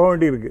பீப்புள் எல்லாம் போக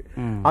வேண்டி இருக்கு.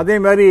 அதே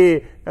மாதிரி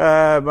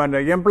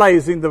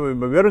எம்ப்ளாயிஸ் இந்த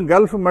வெறும்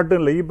கல்ஃப்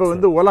மட்டும் இல்லை, இப்ப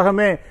வந்து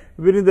உலகமே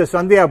விரிந்த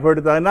சந்தையா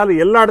போயிடுது. அதனால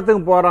எல்லா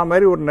இடத்துக்கும் போற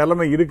மாதிரி ஒரு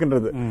நிலைமை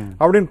இருக்கின்றது.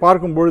 அப்படின்னு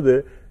பார்க்கும் பொழுது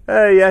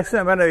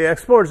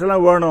எக்ஸ்போர்ட்ஸ்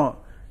எல்லாம் வேணும்,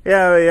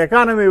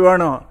 எக்கானமி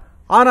வேணும்,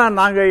 ஆனா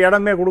நாங்க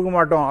இடமே கொடுக்க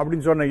மாட்டோம்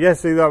அப்படின்னு சொன்ன.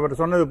 எஸ், இது அவர்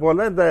சொன்னது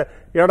போல இந்த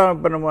இடம்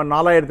இப்ப நம்ம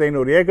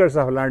 4500 ஏக்கர்ஸ்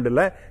ஆஃப்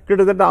லேண்ட்ல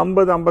கிட்டத்தட்ட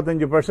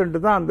 50-55%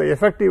 தான் அந்த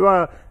எஃபெக்டிவா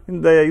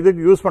இந்த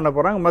இதுக்கு யூஸ் பண்ண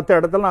போறாங்க. மற்ற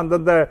இடத்துல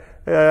அந்தந்த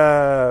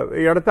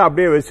இடத்த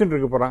அப்படியே வச்சுட்டு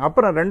இருக்க போறாங்க.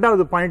 அப்புறம்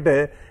ரெண்டாவது பாயிண்ட்,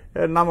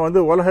 நம்ம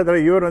வந்து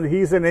உலகத்துல இவர் வந்து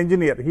he's an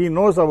engineer, he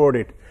knows about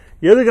it.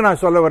 எதுக்கு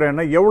நான் சொல்ல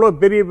வரேன்னா, எவ்வளவு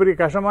பெரிய பெரிய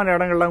கஷ்டமான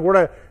இடங்கள்லாம் கூட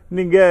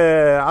நீங்க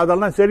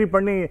அதெல்லாம் சரி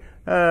பண்ணி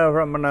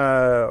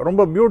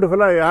ரொம்ப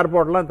பியூட்டிஃபுல்லா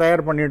ஏர்போர்ட்லாம்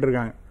தயார் பண்ணிட்டு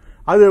இருக்காங்க.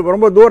 அது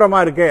ரொம்ப தூரமா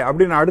இருக்கே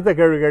அப்படின்னு அடுத்த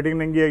கேள்வி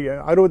கேட்டீங்கன்னா, இங்க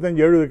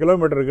 65-70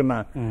 கிலோமீட்டர் இருக்குன்னா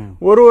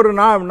ஒரு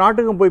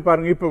நாட்டுக்கும் போய்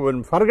பாருங்க. இப்ப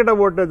ஃபர்கெட்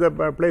அபவுட் தி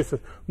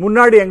பிளேசஸ்.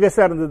 முன்னாடி எங்க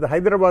சார் இருந்தது?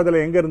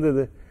 ஹைதராபாத்ல எங்க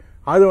இருந்தது?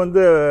 அது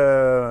வந்து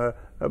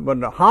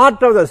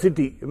ஹார்ட் ஆஃப் த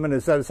சிட்டி,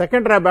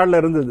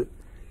 செகண்டராபாத்ல இருந்தது.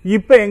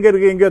 இப்ப எங்க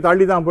இருக்கு? எங்கேயோ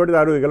தள்ளி தான் போயிடுது,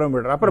 60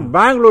 கிலோமீட்டர். அப்புறம்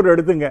பெங்களூர்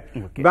எடுத்துங்க.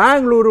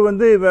 பெங்களூர்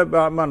வந்து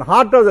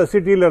ஹார்ட் ஆஃப் த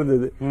சிட்டில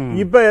இருந்தது,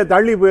 இப்ப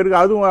தள்ளி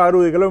போயிருக்கு, அதுவும்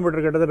 60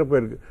 கிலோமீட்டர் கிட்டத்தட்ட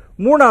போயிருக்கு.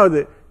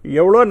 மூணாவது,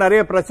 எவ்வளவு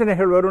நிறைய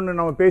பிரச்சனைகள் வரும்னு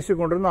நம்ம பேசிக்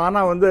கொண்டிருந்தோம். ஆனா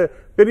வந்து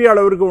பெரிய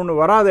அளவிற்கு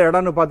ஒண்ணு வராத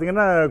இடம்னு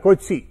பாத்தீங்கன்னா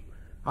கொச்சி.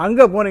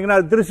 அங்க போனீங்கன்னா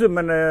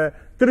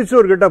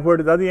திருச்சூர் கிட்ட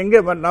போயிடுது. அது எங்க?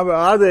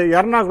 அது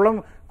எர்ணாகுளம்,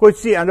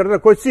 கொச்சி. அந்த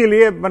இடத்துல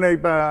கொச்சியிலேயே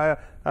இப்ப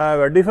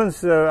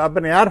டிஃபென்ஸ்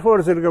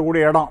ஏர்போர்ஸ்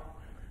இருக்கக்கூடிய இடம்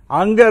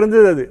அங்க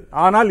இருந்தது அது.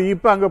 ஆனால்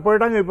இப்ப அங்க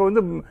போயிட்டாங்க. இப்ப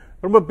வந்து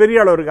ரொம்ப பெரிய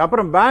அளவு இருக்கு.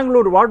 அப்புறம்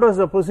Bangalore, what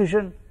was the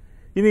position?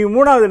 இன்னைக்கு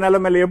மூணாவது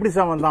நிலைமையில எப்படி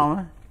வந்தான்?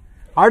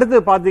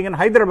 அடுத்து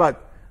பாத்தீங்கன்னா ஹைதராபாத்.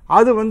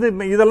 அது வந்து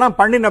இதெல்லாம்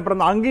பண்ணின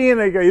அப்புறம்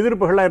அங்கேயும்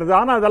எதிர்ப்புகள்லாம் இருந்தது.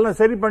 ஆனா அதெல்லாம்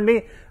சரி பண்ணி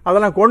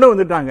அதெல்லாம் கொண்டு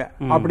வந்துட்டாங்க.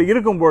 அப்படி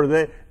இருக்கும் பொழுது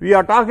we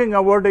are talking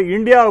about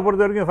இந்தியாவை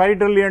பொறுத்த வரைக்கும் $5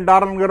 trillion,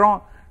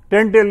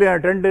 $10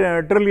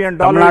 trillion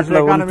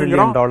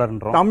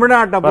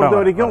தமிழ்நாட்டை பொறுத்த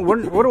வரைக்கும்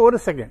ஒரு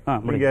செகண்ட்,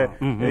 நீங்க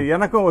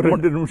எனக்கும் ஒரு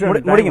 2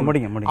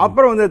 நிமிஷம்.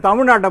 அப்புறம் வந்து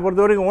தமிழ்நாட்டை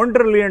பொறுத்த வரைக்கும் $1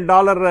 trillion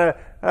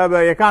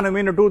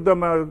எக்கானமின்னு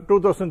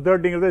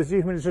 2030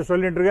 சீஃப் மினிஸ்டர்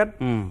சொல்லிட்டு இருக்கார்.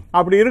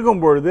 அப்படி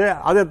இருக்கும் பொழுது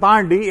அதை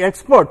தாண்டி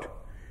எக்ஸ்போர்ட்,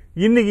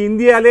 இன்னைக்கு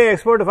இந்தியாலே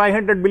எக்ஸ்போர்ட்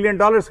 $500 billion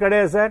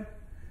கிடையாது சார்.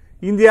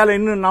 இந்தியால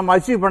இன்னும் நாம்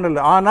அச்சீவ்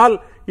பண்ணல. ஆனால்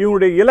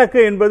இவங்களுடைய இலக்கு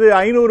என்பது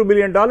 $500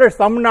 billion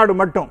தமிழ்நாடு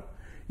மட்டும்.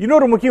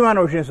 இன்னொரு முக்கியமான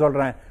விஷயம்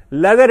சொல்றேன்,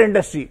 லெதர்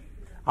இண்டஸ்ட்ரி.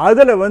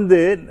 அதுல வந்து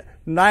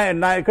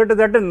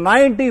கிட்டத்தட்ட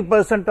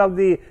 90% ஆஃப்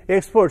தி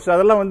எக்ஸ்போர்ட்ஸ்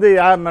அதெல்லாம் வந்து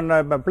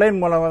பிளேன்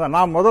மூலமா தான்.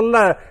 நான் முதல்ல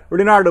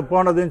வெளிநாடு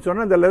போனதுன்னு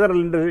சொன்னா இந்த லெதர்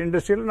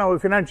இண்டஸ்ட்ரியில் நான் ஒரு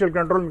ஃபினான்ஷியல்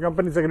கண்ட்ரோல்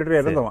கம்பெனி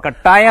செக்ரட்டரியா இருந்தோம்.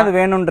 கட்டாயம் அது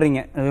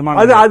வேணும்ன்றீங்க.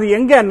 அது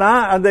எங்கன்னா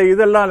அந்த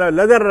இதெல்லாம்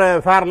லெதர்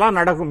ஃபேர்லாம்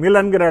நடக்கும்,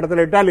 மிலன்கிற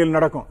இடத்துல இட்டாலியில்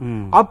நடக்கும்.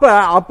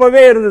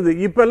 அப்பவே இருந்தது.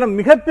 இப்ப எல்லாம்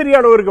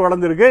மிகப்பெரிய அளவிற்கு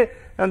வளர்ந்துருக்கு.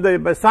 அந்த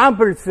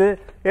சாம்பிள்ஸ்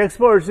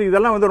எக்ஸ்போர்ட்ஸ்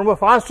இதெல்லாம் வந்து ரொம்ப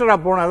ஃபாஸ்டரா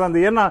போனது. அந்த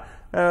ஏன்னா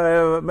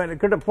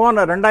கிட்ட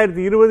போன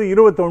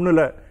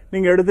 2020-21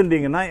 நீங்க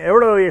எடுத்துட்டீங்கன்னா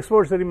எவ்வளவு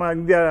எக்ஸ்போர்ட்ஸ் தெரியுமா?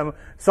 இந்தியா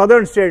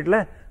சதர்ன் ஸ்டேட்ல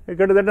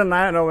கிட்டத்தட்ட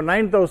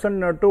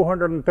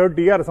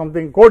 9,230 ஆர்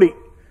சம்திங் கோடி.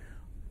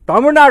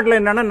 தமிழ்நாட்டில்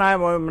என்னன்னா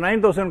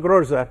 9,000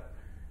 crore சார்.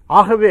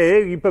 ஆகவே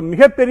இப்ப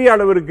மிகப்பெரிய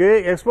அளவிற்கு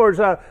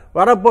எக்ஸ்போர்ட்ஸ்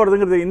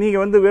வரப்போறதுங்கிறது. நீங்க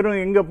வந்து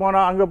வெறும் எங்க போனா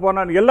அங்க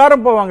போனா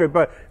எல்லாரும் போவாங்க.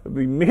 இப்ப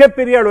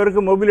மிகப்பெரிய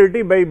அளவிற்கு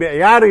மொபிலிட்டி பை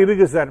ஏர்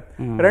இருக்கு சார்.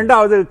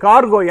 ரெண்டாவது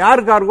கார்கோ,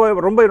 ஏர் கார்கோ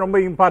ரொம்ப ரொம்ப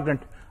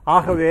இம்பார்ட்டன்ட்.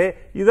 ஆகவே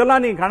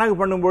இதெல்லாம் நீங்க கணக்கு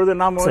பண்ணும்போது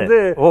நாம வந்து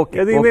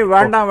எதையுமே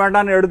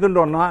வேண்டாம்னு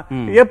எடுத்துட்டோம்னா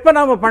எப்ப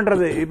நாம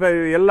பண்றது? இப்ப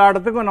எல்லா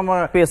இடத்துக்கும் நம்ம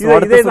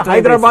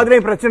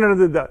ஹைதராபாத்லயும் பிரச்சனை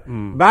இருந்தது,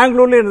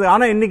 பெங்களூர்லயும் இருந்தது.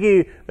 ஆனா இன்னைக்கு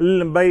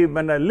பை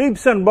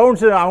லீப்ஸ் அண்ட்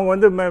பவுன்ஸ் அவங்க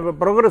வந்து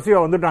ப்ரோக்ரசிவா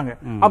வந்துட்டாங்க.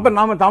 அப்ப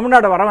நாம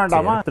தமிழ்நாடு வர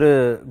வேண்டாமா? திரு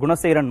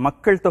குணசேகரன்,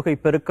 மக்கள் தொகை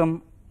பெருக்கம்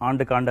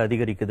ஆண்டுக்கு ஆண்டு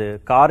அதிகரிக்குது,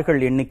 கார்கள்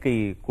எண்ணிக்கை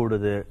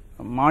கூடுது,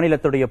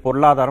 மாநிலத்துடைய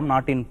பொருளாதாரம்,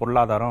 நாட்டின்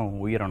பொருளாதாரம்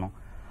உயரணும்.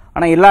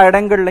 ஆனா எல்லா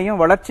இடங்கள்லயும்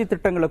வளர்ச்சி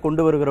திட்டங்களை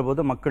கொண்டு வருகிற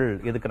போது மக்கள்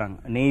எதிர்க்கிறாங்க.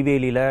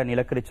 நெய்வேலியில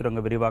நிலக்கரி சுரங்க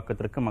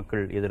விரிவாக்கத்திற்கு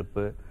மக்கள்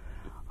எதிர்ப்பு,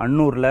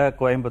 அன்னூர்ல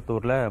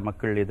கோயம்புத்தூர்ல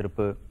மக்கள்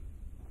எதிர்ப்பு,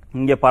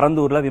 இங்க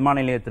பரந்தூர்ல விமான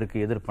நிலையத்திற்கு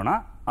எதிர்ப்புனா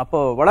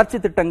அப்போ வளர்ச்சி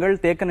திட்டங்கள்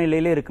தேக்க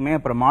நிலையிலே இருக்குமே,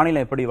 அப்புறம்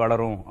மாநிலம் எப்படி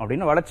வளரும்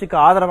அப்படின்னு வளர்ச்சிக்கு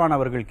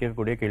ஆதரவானவர்கள்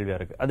கேட்கக்கூடிய கேள்வியா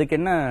இருக்கு. அதுக்கு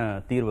என்ன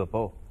தீர்வு?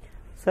 இப்போ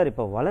சார்,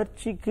 இப்போ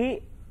வளர்ச்சிக்கு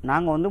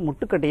நாங்க வந்து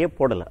முட்டுக்கட்டையே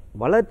போடல.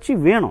 வளர்ச்சி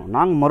வேணும்.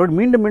 நாங்க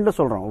மறுபடியும் மீண்டும்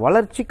சொல்றோம்,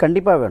 வளர்ச்சி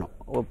கண்டிப்பா வேணும்.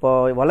 இப்போ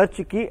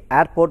வளர்ச்சிக்கு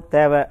ஏர்போர்ட்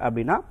தேவை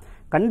அப்படின்னா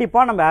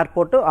கண்டிப்பா நம்ம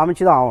ஏர்போர்ட்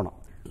அமைச்சுதான் ஆகணும்.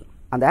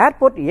 அந்த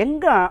ஏர்போர்ட்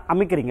எங்க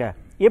அமைக்கிறீங்க,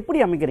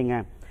 எப்படி அமைக்கிறீங்க?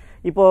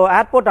 இப்போ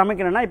ஏர்போர்ட்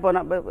அமைக்கணும்னா இப்போ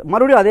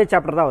மறுபடியும் அதே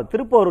சாப்டர் தான்.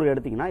 திருப்பூர்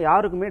எடுத்தீங்கன்னா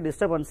யாருக்குமே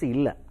டிஸ்டர்பன்ஸ்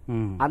இல்ல.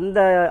 அந்த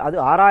அது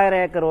 6000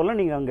 ஏக்கர்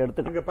நீங்க அங்க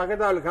எடுத்துக்க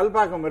பக்கத்தால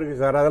கல்பாக்கம் இருக்கு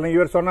சார். அதெல்லாம்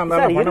இவர்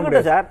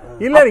சொன்ன சார்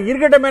இல்ல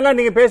இருக்கட்டும் எல்லாம்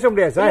நீங்க பேச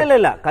முடியாது சார்.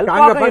 இல்ல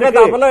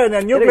பக்கத்தாப்புல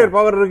நியூக்ளியர்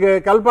பவர் இருக்கு,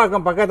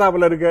 கல்பாக்கம்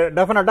பக்கத்தாப்புல இருக்கு.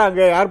 டெஃபினட்டா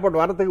அங்க ஏர்போர்ட்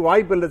வரதுக்கு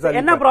வாய்ப்பு இல்ல சார்.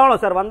 என்ன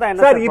ப்ராப்ளம் சார்? வந்தா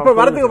என்ன சார்? இப்ப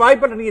வரதுக்கு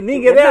வாய்ப்பு இல்ல.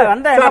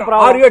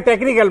 நீங்க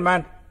டெக்னிக்கல்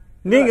மேன்,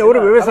 நீங்க ஒரு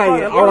விவசாயி,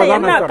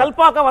 அவ்வளவுதான்.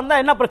 கல்பாக்கம் வந்தா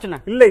என்ன பிரச்சனை?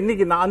 இல்ல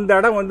இன்னைக்கு அந்த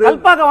இடம் வந்து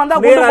கல்பாக்கம் வந்தா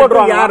குண்டு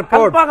போடுவாங்க.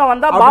 கல்பாக்கம்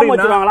வந்தா பாம்பு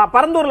வச்சிருவாங்களா?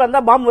 பரந்தூர்ல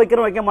இருந்தா பாம்பு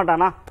வைக்க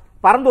மாட்டானா?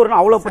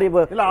 பரந்தூர்னா அவ்வளவு பெரிய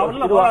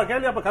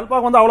கேள்வி. அப்ப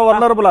கல்பாக்கம் வந்து அவ்வளவு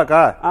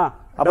வல்லரபுளாக்கா?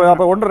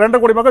 அப்ப 1-2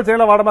 கோடி மக்கள்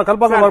செயல வாடமா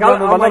கல்பாக்கம்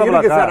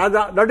இருக்கு sir.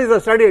 That is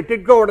study,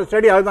 டிட்கோவோட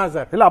study அதுதான்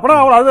சார். இல்ல அப்பனா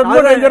அது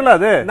இன்னும் டேஞ்சர்ல.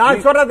 அது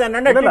நான் சொல்றது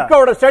என்னன்னா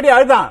டிட்கோவோட ஸ்டடி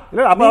அதுதான்.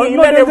 இல்ல அப்ப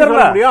இன்னும்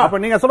டேஞ்சர்ல. அப்ப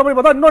நீங்க சொல்றபடி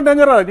பார்த்தா இன்னும்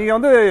டேஞ்சரா. நீங்க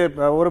வந்து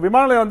ஒரு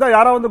விமானம் வந்து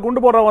யாரா வந்து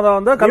குண்டு போடுறவங்க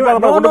வந்து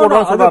கல்பாக்கம் குண்டு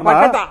போடுறாங்க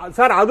சொல்றாங்க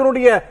சார்.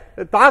 அதனுடைய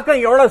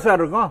தாக்கம் எவ்வளவு சார்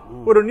இருக்கும்?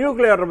 ஒரு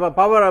நியூக்ளியர்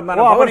பவர்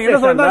என்ன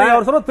சொல்றீங்க?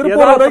 அவர் சொல்ற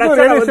திருப்பூர் வரைக்கும்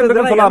ரேடியேஷன்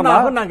இருக்குன்னு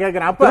சொல்றாங்க. நான்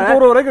கேக்குறேன். அப்ப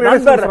திருப்பூர் வரைக்கும்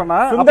ரேடியேஷன்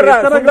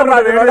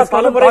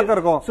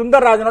சொல்றாங்க.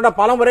 சுந்தரராஜனோட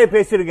பலமுறை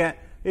பேசியிருக்கேன்.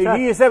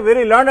 He is a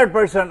very learned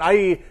person. I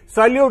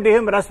salute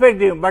him, respect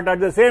him, but at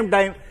the same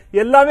time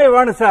எல்லாமே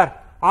வேணும் சார்.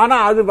 ஆனா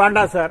அது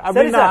வேண்டாம் சார்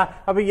அப்படின்னா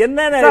அப்ப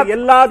என்ன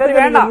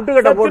எல்லாத்துக்கும்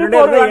முட்டுக்கட்ட போட்டு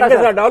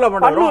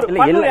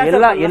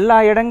எல்லா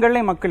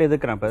இடங்கள்லயும் மக்கள்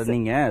எதிர்க்கிறாங்க.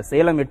 நீங்க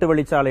சேலம் 8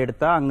 வழிச்சாலை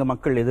எடுத்தா அங்க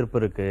மக்கள் எதிர்ப்பு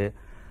இருக்கு.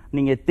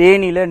 நீங்க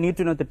தேனியில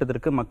நீட்டுணவு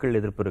திட்டத்திற்கு மக்கள்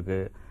எதிர்ப்பு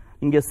இருக்கு.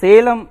 இங்க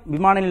சேலம்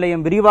விமான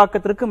நிலையம்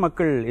விரிவாக்கத்திற்கு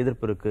மக்கள்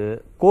எதிர்ப்பு இருக்கு.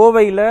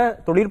 கோவையில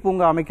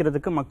தொழிற்பூங்கா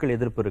அமைக்கிறதுக்கு மக்கள்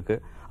எதிர்ப்பு இருக்கு.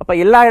 அப்ப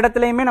எல்லா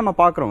இடத்துலயுமே நம்ம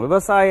பாக்குறோம்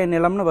விவசாய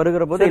நிலம்னு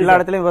வருகிற போது எல்லா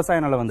இடத்துலயும்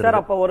விவசாய நிலம் வந்து. சார்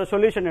அப்ப ஒரு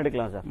சொல்யூஷன்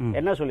எடுக்கலாம் சார்.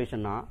 என்ன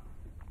சொல்யூஷன்னா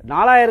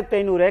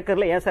 4500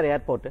 ஏக்கர்ல ஏன் சார்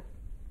ஏர்போர்ட்?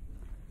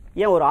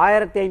 ஏன் ஒரு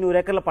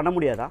 1500 ஏக்கர்ல பண்ண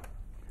முடியாதா?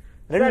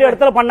 2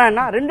 இடத்துல பண்ணா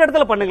என்ன? 2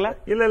 இடத்துல பண்ணுங்களா?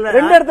 இல்ல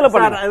 2 இடத்துல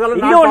பண்ணுங்க.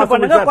 இங்க ஒண்ணு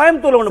பண்ணுங்க,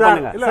 கோயம்புத்தூர்ல ஒண்ணு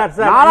பண்ணுங்க.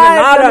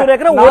 4500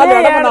 ஏக்கர் ஒரே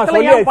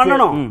இடத்துல ஏன்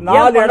பண்ணனும்?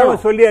 4 இடம்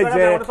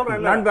சொல்லியாச்சு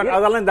நண்பர்.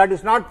 அதெல்லாம் that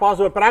is not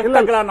possible.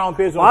 பிராக்டிகலா நாம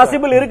பேசுவோம்.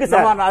 பாசிபிள் இருக்கு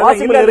சார்.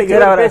 பாசிபிள்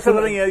இருக்கு.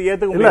 பேசுறதை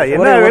ஏத்துக்க முடியல.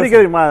 என்ன வேடிக்கை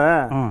தெரியுமா?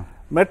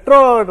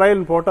 மெட்ரோ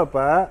ரயில்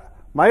போட்டப்ப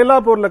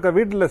மயிலாப்பூர்ல இருக்க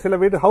வீட்டுல சில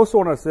வீட்டு ஹவுஸ்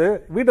ஓனர்ஸ்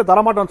வீட்டை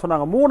தரமாட்டோம்னு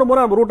சொன்னாங்க. 3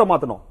 முறை ரூட்டை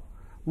மாத்தணும்.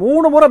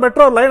 3 முறை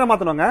மெட்ரோ லைனை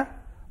மாத்தணுங்க.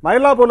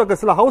 மயிலாப்பூர்ல இருக்க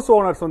சில ஹவுஸ்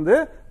ஓனர்ஸ் வந்து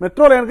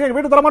மெட்ரோ லைனுக்கு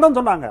வீட்டு தரமாட்டோம்னு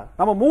சொன்னாங்க.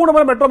 நம்ம 3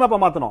 முறை மெட்ரோ மேப்பை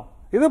மாத்தணும்.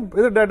 இது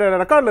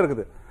ரெக்கார்ட்ல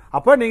இருக்குது.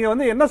 அப்ப நீங்க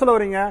வந்து என்ன சொல்ல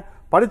வரீங்க?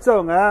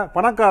 படிச்சவங்க,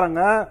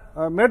 பணக்காரங்க,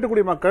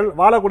 மேட்டுக்குடி மக்கள்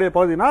வாழக்கூடிய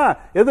பகுதினா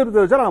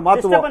எதிர்த்து வச்சா நாங்க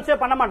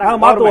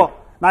மாத்துவோம்.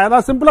 நான்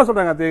ஏதாவது சிம்பிளா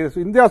சொல்றேங்க.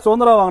 இந்தியா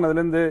சுதந்திரம்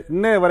வாங்கினதுல இருந்து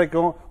இன்னைய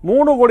வரைக்கும்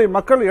 3 கோடி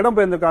மக்கள் இடம்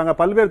பெயர்ந்திருக்காங்க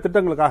பல்வேறு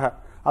திட்டங்களுக்காக.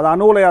 அது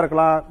அணு உலையா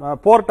இருக்கலாம்,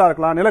 போர்ட்டா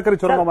இருக்கலாம், நிலக்கரி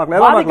சுரங்கமா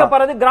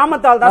இருக்கலாம்.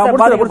 கிராமத்தால்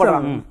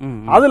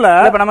அதுல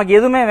நமக்கு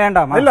எதுவுமே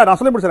வேண்டாம். இல்ல நான்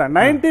சொல்லி முடிச்சேன்.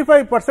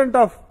 95%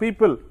 ஆஃப்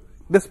பீப்புள்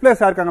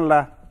டிஸ்பிளேஸ் ஆயிருக்காங்கல்ல,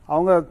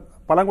 அவங்க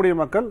பழங்குடி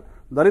மக்கள்,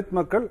 தலித்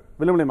மக்கள்,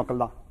 விளிம்புநிலை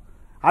மக்கள் தான்.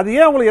 அது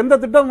ஏன் உங்களுக்கு எந்த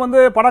திட்டம்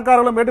வந்து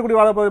பணக்காரர்களும் மேட்டுக்குடி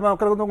வாழ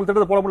மக்களுக்கு உங்களுக்கு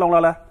திட்டத்தை போட முடியல?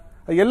 உங்களால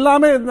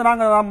எல்லாமே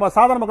நம்ம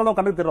சாதாரண மக்கள் தான்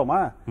கணக்கு தர்றோமா?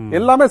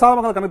 எல்லாமே சாதாரண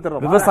மக்கள் கணக்கு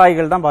தர்றோம்.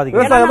 விவசாயிகள் தான்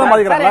பாதிக்கிறாங்க. விவசாயிகள் தான்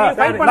பாதிக்கிறாங்க.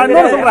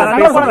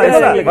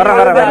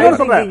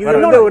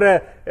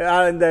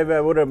 இந்த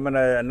ஒரு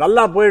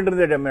நல்லா போயிட்டு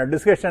இருந்த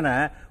டிஸ்கஷனை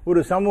ஒரு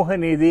சமூக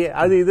நீதி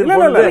அது இது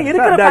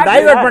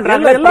டைவர்ட்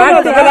பண்றாங்க.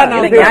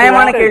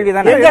 நியாயமான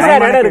கேள்விதான்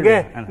இருக்கு.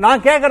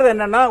 நான் கேக்குறது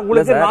என்னன்னா,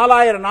 உங்களுக்கு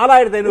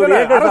 4500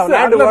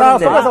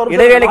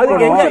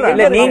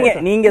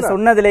 இடைவேளைக்கு நீங்க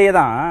சொன்னதிலேயே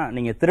தான்,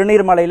 நீங்க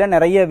திருநீர்மலையில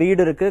நிறைய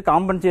வீடு இருக்கு,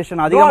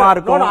 காம்பன்சேஷன் அதிகமா இருக்கும்.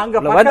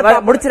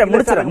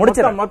 முடிச்சிடறேன்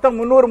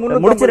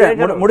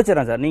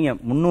சார். நீங்க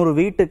 300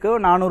 வீட்டுக்கு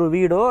 400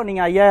 வீடோ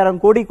நீங்க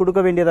 5000 கோடி கொடுக்க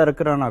வேண்டியதா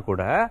இருக்கிறனா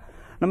கூட,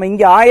 நம்ம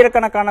இங்க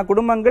ஆயிரக்கணக்கான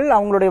குடும்பங்கள்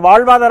அவங்களுடைய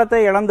வாழ்வாதாரத்தை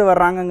இழந்து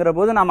வர்றாங்கிற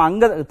போது நம்ம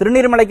அங்க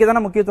திருநீர்மலைக்கு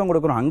தானே முக்கியத்துவம்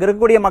கொடுக்கணும். அங்க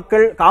இருக்கக்கூடிய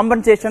மக்கள்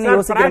காம்பன்சேஷன்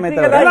யோசிக்கிறமே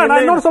தவிர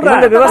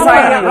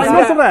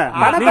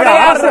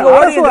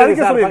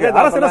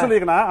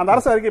அந்த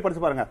அரசு அறிக்கை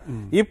படிச்சு பாருங்க.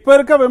 இப்ப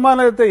இருக்க விமான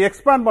நிலையத்தை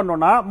எக்ஸ்பேண்ட்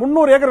பண்ணோம்னா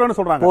 300 ஏக்கர் வேணும்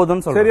சொல்றாங்க.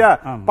 போதும் சரியா?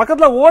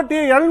 பக்கத்துல ஓட்டி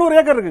 700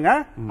 ஏக்கர் இருக்குங்க.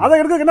 அதை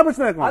எடுக்க என்ன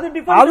பிரச்சனை இருக்கும்?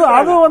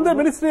 அது வந்து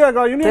மினிஸ்ட்ரி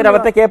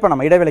அவர்கிட்ட கேட்போம்.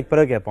 நம்ம இடைவேளைக்கு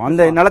பிறகு கேட்போம்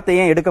அந்த நிலத்தை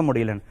ஏன் எடுக்க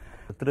முடியலன்னு.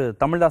 திரு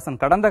தமிழ்தாசன்,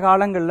 கடந்த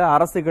காலங்களில்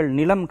அரசுகள்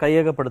நிலம்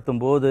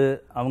கையகப்படுத்தும் போது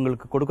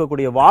அவங்களுக்கு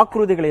கொடுக்கக்கூடிய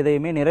வாக்குறுதிகள்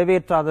எதையுமே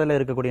நிறைவேற்றாதல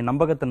இருக்கக்கூடிய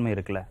நம்பகத்தன்மை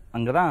இருக்குல்ல,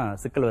 அங்கதான்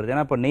சிக்கல் வருது.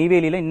 ஏன்னா இப்ப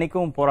நெய்வேலியில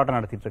இன்னைக்கும் போராட்டம்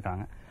நடத்திட்டு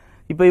இருக்காங்க.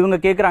 இப்ப இவங்க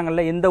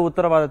கேட்கறாங்கல்ல, எந்த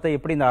உத்தரவாதத்தை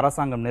எப்படி இந்த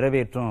அரசாங்கம்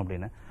நிறைவேற்றும்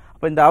அப்படின்னு.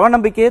 அப்ப இந்த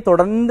அவநம்பிக்கையை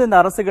தொடர்ந்து இந்த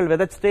அரசுகள்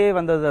விதைச்சிட்டே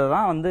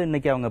வந்ததுதான் வந்து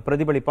இன்னைக்கு அவங்க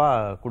பிரதிபலிப்பா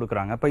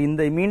கொடுக்கறாங்க. அப்ப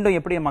இந்த மீண்டும்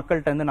எப்படி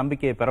மக்கள்கிட்ட இருந்து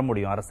நம்பிக்கையை பெற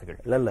முடியும் அரசுகள்?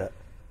 இல்ல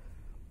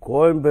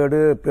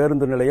கோயம்பேடு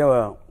பேருந்து நிலையம்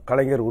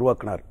கலைஞர்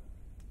உருவாக்கினார்.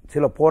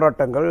 சில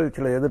போராட்டங்கள்,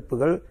 சில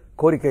எதிர்ப்புகள்,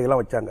 கோரிக்கைகள்லாம்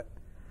வச்சாங்க.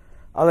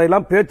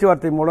 அதையெல்லாம்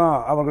பேச்சுவார்த்தை மூலம்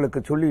அவங்களுக்கு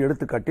சொல்லி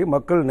எடுத்துக்காட்டி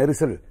மக்கள்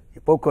நெரிசல்,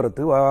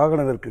 போக்குவரத்து,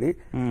 வாகன நெருக்கடி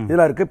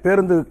இதெல்லாம் இருக்கு,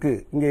 பேருந்துக்கு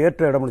இங்கே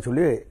ஏற்ற இடம்னு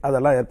சொல்லி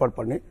அதெல்லாம் ஏற்பாடு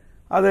பண்ணி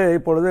அது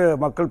இப்பொழுது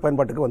மக்கள்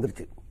பயன்பாட்டுக்கு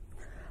வந்துருச்சு.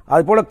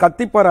 அது போல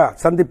கத்திப்பாரா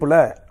சந்திப்புல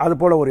அது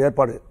போல ஒரு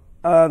ஏற்பாடு,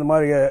 அந்த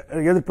மாதிரி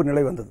எதிர்ப்பு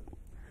நிலை வந்தது.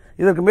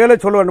 இதற்கு மேலே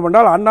சொல்ல வேண்டும்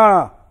என்றால், அண்ணா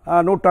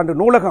நூற்றாண்டு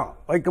நூலகம்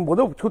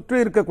வைக்கும்போது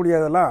சுற்றி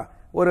இருக்கக்கூடியதெல்லாம்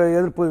ஒரு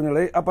எதிர்ப்பு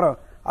நிலை. அப்புறம்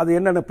அது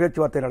என்னென்ன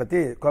பேச்சுவார்த்தை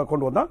நடத்தி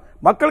கொண்டு வந்தோம்.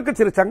 மக்களுக்கு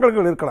சில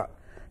சங்கடங்கள் இருக்கலாம்.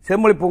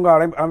 செம்மொழி பூங்கா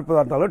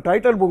அமைப்பதாக இருந்தாலும்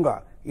டைட்டல் பூங்கா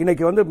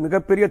இன்னைக்கு வந்து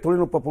மிகப்பெரிய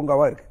தொழில்நுட்ப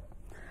பூங்காவா இருக்கு.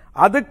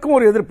 அதுக்கும்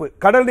ஒரு எதிர்ப்பு.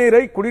 கடல்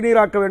நீரை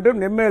குடிநீராக்க வேண்டும்,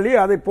 நெம்மேலி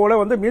அதை போல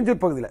வந்து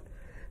மீஞ்சூர் பகுதியில்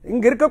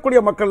இங்க இருக்கக்கூடிய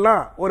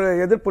மக்கள்லாம் ஒரு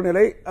எதிர்ப்பு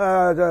நிலை.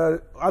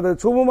 அது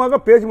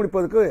சுமூகமாக பேசி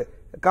முடிப்பதற்கு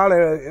கால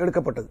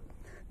எடுக்கப்பட்டது.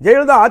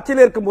 ஜெயலலிதா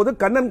ஆட்சியில் இருக்கும்போது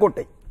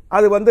கண்ணன்கோட்டை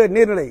அது வந்து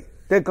நீர்நிலை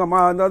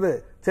தேக்கமா, அதாவது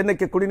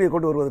சென்னைக்கு குடிநீர்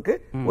கொண்டு வருவதற்கு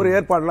ஒரு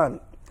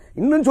ஏற்பாடுலாம்.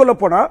 இன்னும் சொல்ல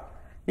போனா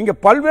இங்க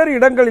பல்வேறு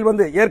இடங்களில்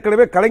வந்து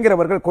ஏற்கனவே கலைஞர்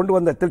அவர்கள் கொண்டு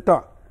வந்த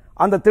திட்டம்,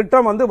 அந்த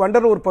திட்டம் வந்து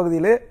வண்டலூர்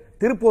பகுதியிலே,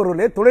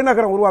 திருப்பூரிலே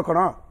தொலைநகரம்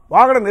உருவாக்கணும்,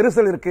 வாகன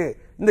நெரிசல் இருக்கு,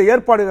 இந்த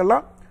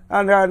ஏற்பாடுகள்லாம்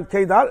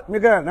செய்தால்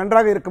மிக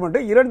நன்றாக இருக்கும்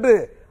என்று 2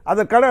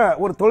 அதற்கான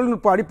ஒரு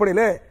தொழில்நுட்ப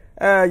அடிப்படையிலே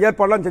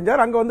ஏற்பாடுலாம்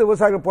செஞ்சார். அங்க வந்து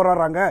விவசாயிகள்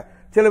போராடுறாங்க,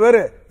 சில பேர்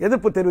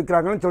எதிர்ப்பு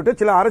தெரிவிக்கிறாங்கன்னு சொல்லிட்டு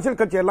சில அரசியல்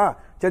கட்சியெல்லாம்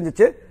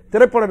செஞ்சிச்சு.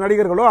 திரைப்பட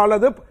நடிகர்களோ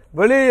அல்லது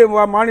வெளி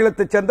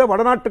மாநிலத்தைச் சேர்ந்த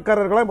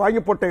வடநாட்டுக்காரர்களோ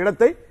வாங்கி போட்ட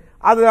இடத்தை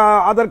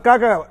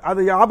அதற்காக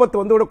அது ஆபத்து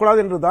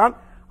வந்துவிடக்கூடாது என்றுதான்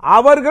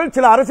அவர்கள்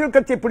சில அரசியல்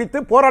கட்சியை பிடித்து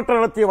போராட்டம்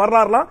நடத்திய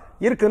வரலாறுலாம்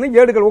இருக்குன்னு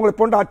ஏடுகள், உங்களை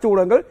போன்ற அச்சு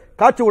ஊடகங்கள்,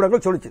 காட்சி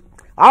ஊடகங்கள் சொல்லிச்சு.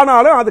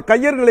 ஆனாலும் அது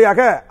கையறு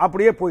நிலையாக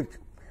அப்படியே போயிடுச்சு.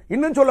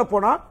 இன்னும் சொல்ல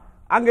போனா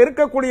அங்க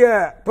இருக்கக்கூடிய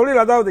தொழில்,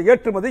 அதாவது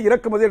ஏற்றுமதி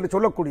இறக்குமதி என்று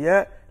சொல்லக்கூடிய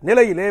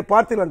நிலையிலே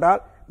பார்த்தீர்கள்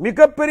என்றால்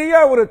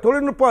மிகப்பெரிய ஒரு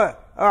தொழில்நுட்ப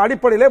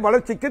அடிப்படையிலே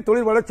வளர்ச்சிக்கு,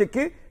 தொழில்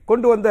வளர்ச்சிக்கு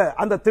கொண்டு வந்த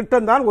அந்த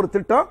திட்டம் தான் ஒரு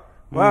திட்டம்.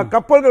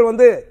 கப்பல்கள்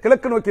வந்து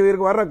கிழக்கு நோக்கி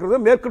வர்றது,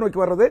 மேற்கு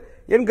நோக்கி வர்றது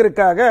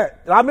என்கிறதுக்காக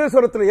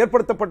ராமேஸ்வரத்தில்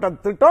ஏற்படுத்தப்பட்ட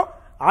திட்டம்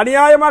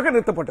அநியாயமாக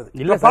நிறுத்தப்பட்டது.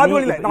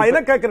 நான் என்ன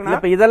கேட்கிறேன்,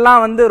 இப்ப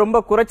இதெல்லாம் வந்து ரொம்ப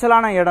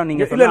குறைச்சலான இடம்.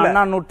 நீங்க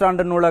அண்ணா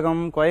நூற்றாண்டு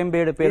நூலகம்,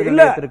 கோயம்பேடு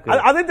பேருந்து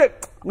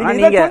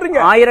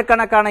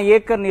ஆயிரக்கணக்கான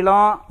ஏக்கர்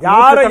நிலம்,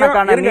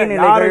 ஆயிரக்கணக்கான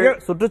நீர்நிலைகள்,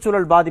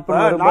 சுற்றுச்சூழல் பாதிப்பு,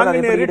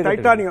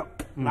 டைட்டானியம்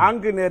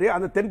நான்குநேரி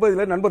அந்த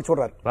தென்பகுதியில் நண்பர்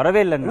சொல்றாரு,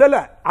 வரவே இல்லை.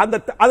 இல்ல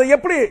அந்த அதை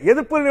எப்படி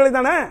எதிர்ப்பு நிலை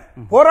தானே,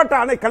 போராட்ட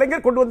அணை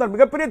கலைஞர் கொண்டு வந்தார்,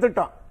 மிகப்பெரிய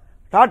திட்டம்.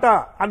 டாடா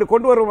அன்று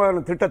கொண்டு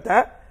வரும் திட்டத்தை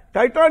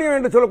டைட்டானியம்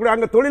என்று சொல்லக்கூடிய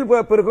அங்க தொழில்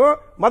பெருகும்,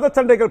 மத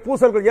சண்டைகள்,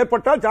 பூசல்கள்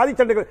ஏற்பட்டால், ஜாதி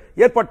சண்டைகள்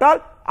ஏற்பட்டால்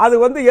அது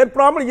வந்து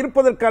ஏற்படாமல்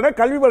இருப்பதற்கான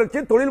கல்வி வளர்ச்சி,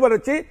 தொழில்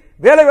வளர்ச்சி,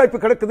 வேலை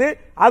வாய்ப்பு கிடைக்குது.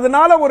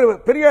 அதனால ஒரு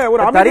பெரிய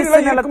ஒரு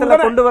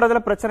கொண்டு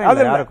வரதுல பிரச்சனை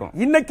இருக்கும்.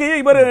 இன்னைக்கு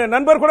இவர்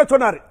நண்பர் கூட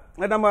சொன்னார்,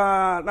 நம்ம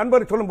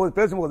நண்பர் சொல்லும்போது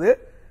பேசும்போது,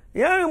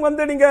 ஏன்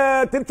வந்து நீங்க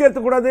திருச்சி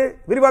எடுத்துக்கூடாது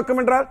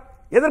விரிவாக்கம் என்றால்,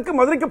 எதற்கு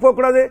மதுரைக்கு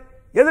போகக்கூடாது,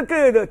 எதற்கு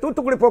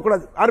தூத்துக்குடி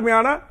போகக்கூடாது?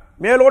 அருமையான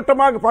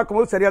மேலோட்டமாக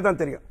பார்க்கும்போது சரியா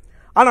தான் தெரியும்.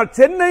 ஆனால்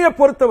சென்னையை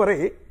பொறுத்தவரை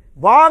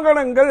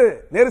வாகனங்கள்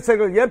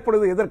நெரிசல்கள்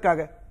ஏற்படுவது எதற்காக?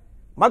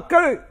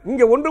 மக்கள்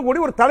இங்க ஒன்று கூடி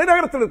ஒரு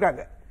தலைநகரத்தில்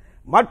இருக்காங்க.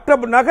 மற்ற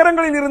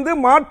நகரங்களில் இருந்து,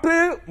 மாற்று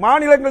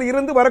மாநிலங்களில்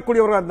இருந்து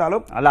வரக்கூடியவர்கள்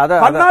இருந்தாலும்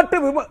பன்னாட்டு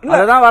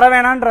வர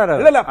வேணான்றாரு.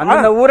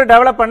 அந்த ஊரை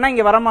டெவலப் பண்ணா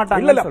இங்க வர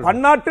மாட்டாங்க. இல்ல,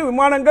 பன்னாட்டு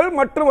விமானங்கள்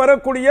மற்றும்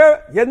வரக்கூடிய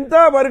எந்த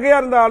வருகையா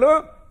இருந்தாலும்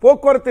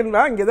போக்குவரத்து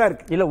இங்கதான்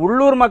இருக்கு. இல்ல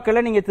உள்ளூர்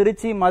மக்களை நீங்க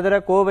திருச்சி மதுரை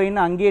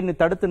கோவைன்னு அங்கேயே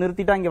தடுத்து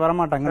நிறுத்திட்டா இங்க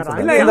வரமாட்டாங்க.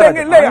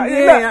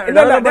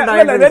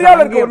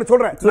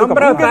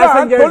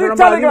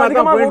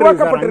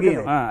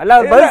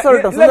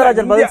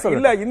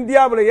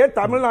 இந்தியாவிலேயே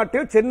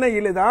தமிழ்நாட்டில்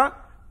சென்னையில தான்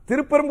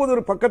திருப்பெரும்புதூர்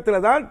பக்கத்துல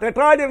தான்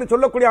டெட்ராய்டு என்று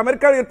சொல்லக்கூடிய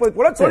அமெரிக்காவில் இருப்பது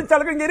போல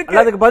தொழிற்சாலைகள் இங்க இருக்கு.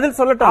 அதுக்கு பதில்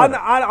சொல்லட்டும்.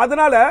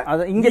 அதனால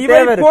இவை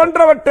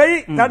போன்றவற்றை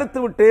தடுத்து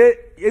விட்டு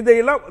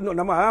இதையெல்லாம்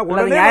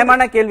நம்ம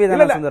நியாயமான கேள்வி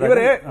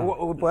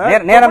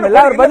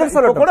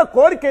கூட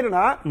கோரிக்கை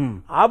என்னன்னா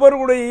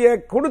அவருடைய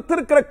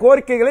கொடுத்திருக்கிற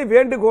கோரிக்கைகளை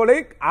வேண்டுகோளை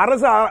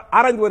அரசு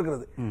ஆராய்ந்து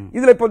வருகிறது.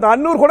 இதுல இப்ப இந்த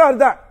அன்னூர் கூட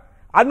அதுதான்.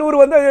 அன்னூர்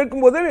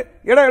இருக்கும்போது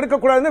இடம்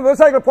எடுக்கக்கூடாதுன்னு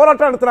விவசாயிகள்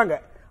போராட்டம் நடத்துறாங்க.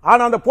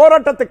 ஆனா அந்த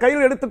போராட்டத்தை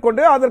கையில்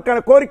எடுத்துக்கொண்டு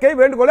அதற்கான கோரிக்கை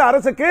வேண்டுகோளை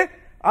அரசுக்கு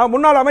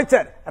முன்னாள்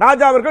அமைச்சர்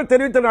ராஜா அவர்கள்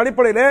தெரிவித்த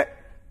அடிப்படையில்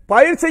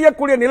பயிர்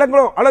செய்யக்கூடிய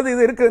நிலங்களோ அல்லது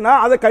இது இருக்குதுன்னா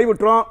அதை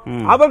கைவிட்டுறோம்,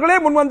 அவர்களே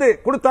முன்வந்து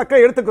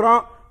கொடுத்தாக்க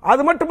எடுத்துக்கிறோம்.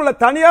 அது மட்டுமல்ல,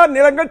 தனியார்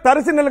நிலங்கள்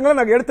தரிசு நிலங்களை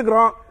நாங்கள்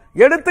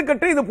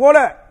எடுத்துக்கிட்டு இது போல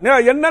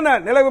என்னென்ன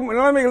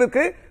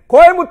நிலைமைகளுக்கு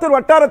கோயம்புத்தூர்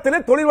வட்டாரத்திலே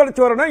தொழில்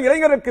வளர்ச்சி வரணும்,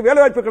 இளைஞருக்கு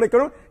வேலைவாய்ப்பு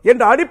கிடைக்கணும்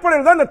என்ற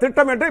அடிப்படையில் தான் இந்த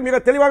திட்டம் என்று மிக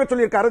தெளிவாக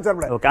சொல்லியிருக்க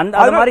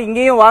அரசு.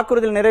 இங்கேயும்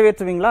வாக்குறுதிகள்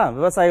நிறைவேற்றுவீங்களா?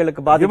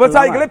 விவசாயிகளுக்கு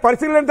விவசாயிகளை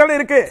பரிசீலனை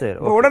இருக்கு.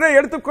 உடனே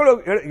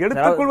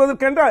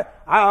எடுத்துக்கொள்வதற்கு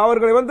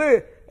அவர்களை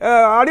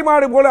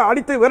அடிமாடு போல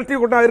அடித்து விரட்டி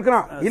கொண்டா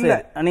இருக்கிறான். இல்ல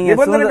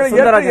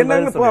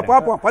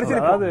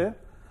அதாவது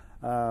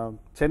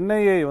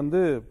சென்னையை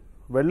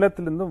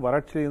வெள்ளத்திலிருந்தும்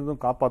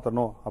வறட்சியிலிருந்தும்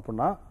காப்பாற்றணும்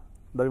அப்படின்னா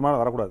இந்த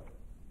விமானம் வரக்கூடாது.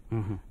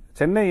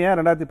 சென்னை ஏன்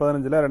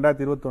 2015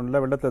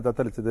 2021 வெள்ளத்தில்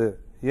தத்தளிச்சது?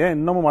 ஏன்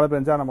இன்னமும் மழை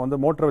பெஞ்சா நம்ம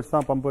மோட்டரை வச்சு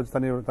தான் பம்ப் வச்சு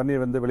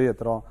தண்ணியை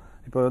வெளியேற்றுறோம்?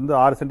 இப்போ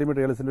 6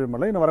 சென்டிமீட்டர் 7 சென்டிமீட்டர்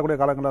மழை, இன்னும் வரக்கூடிய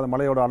காலங்களில் அந்த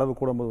மழையோட அளவு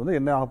கூடும்போது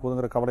என்ன ஆக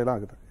போகுதுங்கிற கவலையெல்லாம்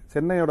இருக்குது.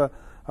 சென்னையோட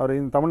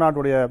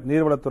தமிழ்நாட்டுடைய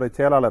நீர்வளத்துறை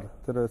செயலாளர்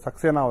திரு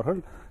சக்சேனா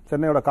அவர்கள்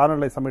சென்னையோட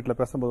காலநிலை சமிட்ல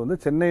பேசும்போது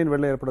சென்னையின்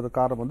வெள்ளம் ஏற்படுறதுக்கு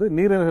காரணம்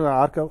நீர்நிலைகள்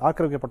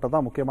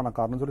ஆக்கிரமிக்கப்பட்டதான் முக்கியமான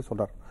காரணம்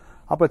சொல்றாரு.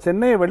 அப்ப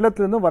சென்னையை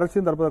வெள்ளத்திலிருந்து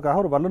வறட்சியும்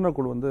தடுப்பதற்காக ஒரு வல்லுநர்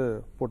குழு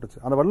போட்டுச்சு.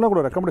 அந்த வல்லுநர்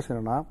குழு ரெக்கமெண்டேஷன்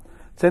என்னன்னா,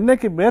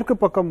 சென்னைக்கு மேற்கு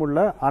பக்கம் உள்ள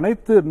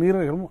அனைத்து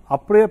நீர்நிலைகளும்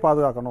அப்படியே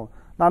பாதுகாக்கணும்.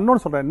 நான்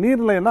இன்னொன்னு சொல்றேன்,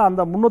 நீர்நிலைன்னா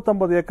அந்த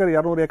 350 ஏக்கர்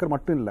 200 ஏக்கர்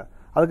மட்டும் இல்ல,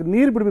 அதுக்கு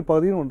நீர்பிடிப்பு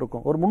பகுதியும் ஒன்று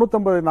இருக்கும். ஒரு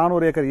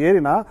 350-400 ஏக்கர்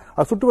ஏரினா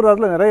அது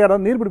சுற்றுவட்டாரத்துல நிறைய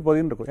இடம் நீர்பிடிப்பு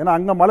பகுதியும் இருக்கும். ஏன்னா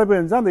அங்க மழை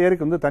பெஞ்சா அந்த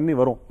ஏரிக்கு தண்ணி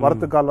வரும்,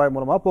 வரத்து கால்வாய்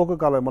மூலமா போக்கு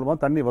கால்வாய் மூலமா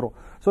தண்ணி வரும்.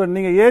 சோ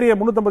நீங்க ஏரியை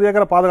 350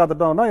 ஏக்கரை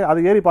பாதுகாத்துட்டோம்னா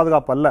அது ஏரி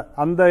பாதுகாப்பு அல்ல.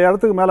 அந்த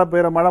இடத்துக்கு மேல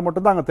பெய்யற மழை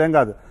மட்டும் தான் அங்க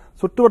தேங்காது.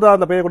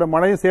 சுற்றுவட்டாரத்தில் பெய்யக்கூடிய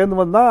மழையும் சேர்ந்து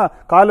வந்தா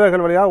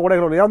கால்வாய்கள் வழியா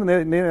ஓடைகள் வழியா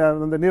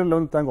அந்த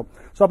நீரில் தேங்கும்.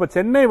 சோ அப்ப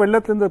சென்னை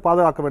வெள்ளத்திலிருந்து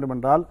பாதுகாக்க வேண்டும்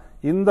என்றால்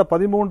இந்த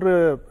 13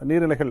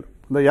 நீர்நிலைகள்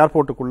இந்த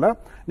ஏர்போர்ட்டுக்குள்ள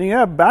நீங்க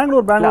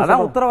பெங்களூர்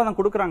உத்தரவாதம்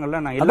கொடுக்கறாங்கல்ல,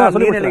 நான் எல்லா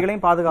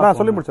நீர்நிலைகளையும் பாதுகாக்க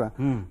சொல்லி முடிச்சேன்.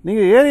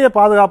 நீங்க ஏரியை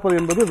பாதுகாப்பது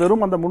என்பது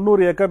வெறும் அந்த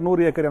 300 ஏக்கர்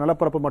 100 ஏக்கர்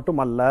நிலப்பரப்பு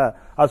மட்டும் அல்ல,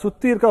 அது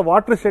சுத்தி இருக்க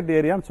வாட்டர் ஷெட்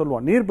ஏரியான்னு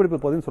சொல்லுவோம், நீர்பிடிப்பு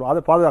பகுதின்னு சொல்லுவோம்.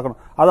 அதை பாதுகாக்கணும்.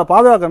 அதை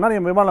பாதுகாக்கணும்னா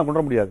நீங்க விமானம்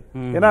கொண்டு முடியாது.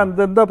 ஏன்னா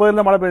இந்த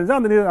பகுதியில் மழை பெஞ்சா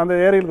அந்த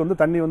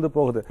ஏரிகளுக்கு தண்ணி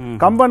போகுது.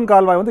 கம்பன்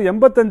கால்வாய்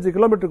 85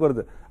 கிலோமீட்டருக்கு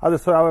வருது. அது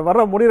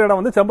வர முடிகிற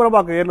இடம்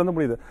செம்பரம்பாக்கம் ஏரியில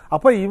முடியுது.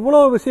 அப்ப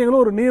இவ்வளவு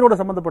விஷயங்களும் ஒரு நீரோட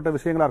சம்பந்தப்பட்ட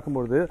விஷயங்களா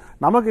இருக்கும்போது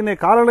நமக்கு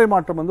இன்னைக்கு காலநிலை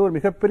மாற்றம் ஒரு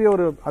மிகப்பெரிய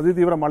ஒரு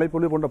அதிதீவிர மழை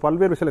பொழிவு போன்ற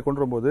பல்வேறு விஷயங்களை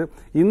கொண்டு வரும்போது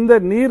இந்த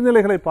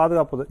நீர்நிலைகளை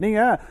பாதுகாப்பது, நீங்க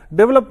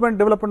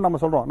டெவலப்மெண்ட் நம்ம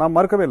சொல்றோம், நான்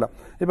மறுக்கவே இல்லை.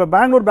 இப்ப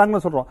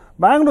பெங்களூர் சொல்றோம்,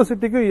 பெங்களூர்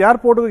சிட்டிக்கும்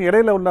ஏர்போர்ட்டுக்கும்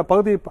இடையில உள்ள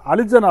பகுதி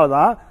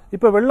அழிச்சனால்தான்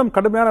இப்ப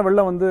கடுமையான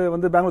வெள்ளம்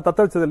பெங்களூர்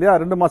தத்தளிச்சது இல்லையா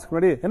 2 மாசத்துக்கு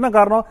முன்னாடி. என்ன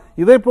காரணம்?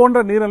 இதை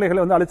போன்ற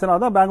நீர்நிலைகளை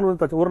அழிச்சனால்தான்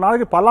பெங்களூர் ஒரு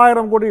நாளைக்கு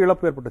பல்லாயிரம் கோடி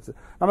இழப்பு ஏற்பட்டுச்சு.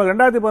 நமக்கு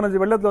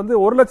 2015 வெள்ளத்துல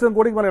 1 லட்சம்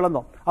கோடிக்கு மேல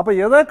இழந்தோம். அப்ப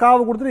எதை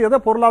காவு கொடுத்துட்டு எதை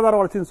பொருளாதார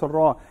வளர்ச்சின்னு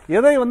சொல்றோம்,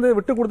 எதை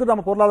விட்டு கொடுத்துட்டு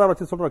நம்ம பொருளாதார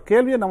வளர்ச்சி சொல்றோம்?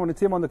 கேள்வியை நம்ம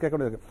நிச்சயமா கேட்க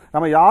வேண்டியது.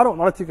 நம்ம யாரும்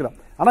வளர்ச்சிக்கலாம்.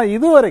 ஆனா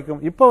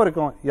இப்ப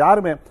வரைக்கும்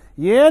யாருமே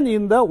ஏன்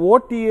இந்த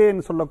OTA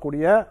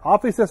சொல்லக்கூடிய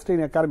ஆபீசர்ஸ்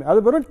ட்ரெயினிங் அகாடமி, அது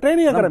வெறும்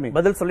ட்ரெயினிங் அகாடமி,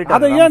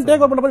 அதை ஏன்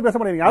டேக் ஓவர் பண்ண பேச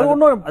மாட்டீங்க? அது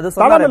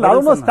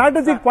ஒன்னும்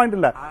ஸ்ட்ராட்டஜிக் பாயிண்ட்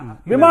இல்ல.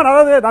 விமானம்,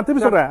 அதாவது நான்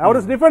திருப்பி சொல்றேன், அவர்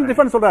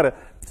டிஃபென்ஸ் சொல்றாரு.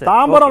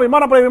 தாம்பரம்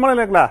விமானப்படை விமானம்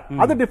இல்லைங்களா,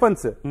 அது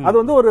டிஃபென்ஸ். அது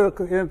ஒரு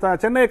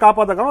சென்னையை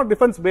காப்பாற்ற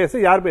டிஃபென்ஸ் பேஸ்,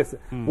 ஏர் பேஸ்.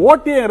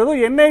 OTA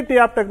NIT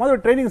ஆப்டெக் மாதிரி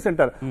ஒரு ட்ரெயினிங்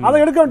சென்டர். அதை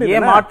எடுக்க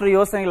வேண்டிய மாற்று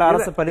யோசனைகள்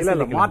அரசு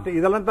பரிசீலிக்கணும்.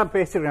 இதெல்லாம் தான்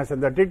பேசிருக்கேன்.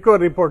 இந்த டிட்கோ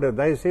ரிப்போர்ட்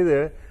தயவு செய்து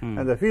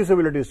அந்த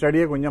ஃபீசிபிலிட்டி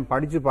ஸ்டடியை கொஞ்சம்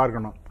படிச்சு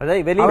பார்க்கணும்.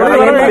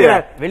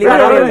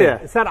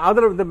 சார்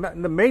அதுல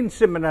இந்த மெயின்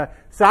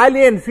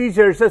சாலியன்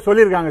ஃபீச்சர்ஸ்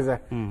சொல்லிருக்காங்க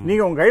சார்.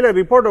 நீங்க உங்க கையில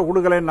ரிப்போர்ட்டை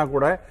கொடுக்கலன்னா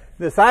கூட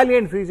இந்த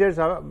சாலியன் features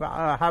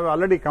have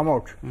already come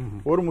out.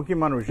 ஒரு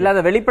முக்கியமான விஷயம் இல்ல,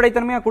 அத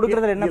வெளிப்படைத்தன்மையா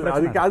கொடுக்கிறது என்ன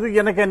பிரச்சனை? அதுக்கு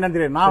எனக்கு என்ன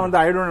தெரியும், நான்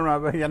I don't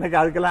know, எனக்கு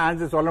அதுக்கெல்லாம்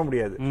ஆன்சர் சொல்ல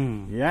முடியாது.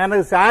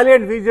 எனக்கு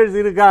சாலியன் ஃபீச்சர்ஸ்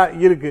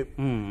இருக்கு,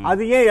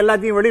 அது ஏன்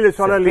எல்லாத்தையும் வெளியில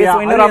சொல்லலையா?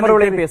 இன்னொரு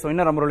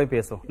அமர்வுகளை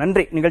பேசும்.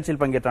 நன்றி.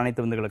 நிகழ்ச்சியில் பங்கேற்ற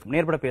அனைத்து விருந்துகளுக்கும்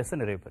நேர்பட பேச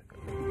நிறைய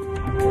பேருக்கு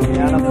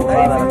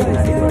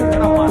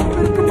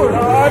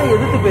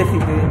எதிர்த்து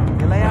பேசிட்டு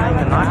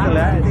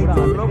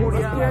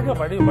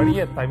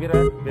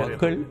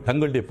மக்கள்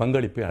தங்களுடைய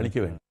பங்களிப்பை அளிக்க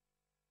வேண்டும்.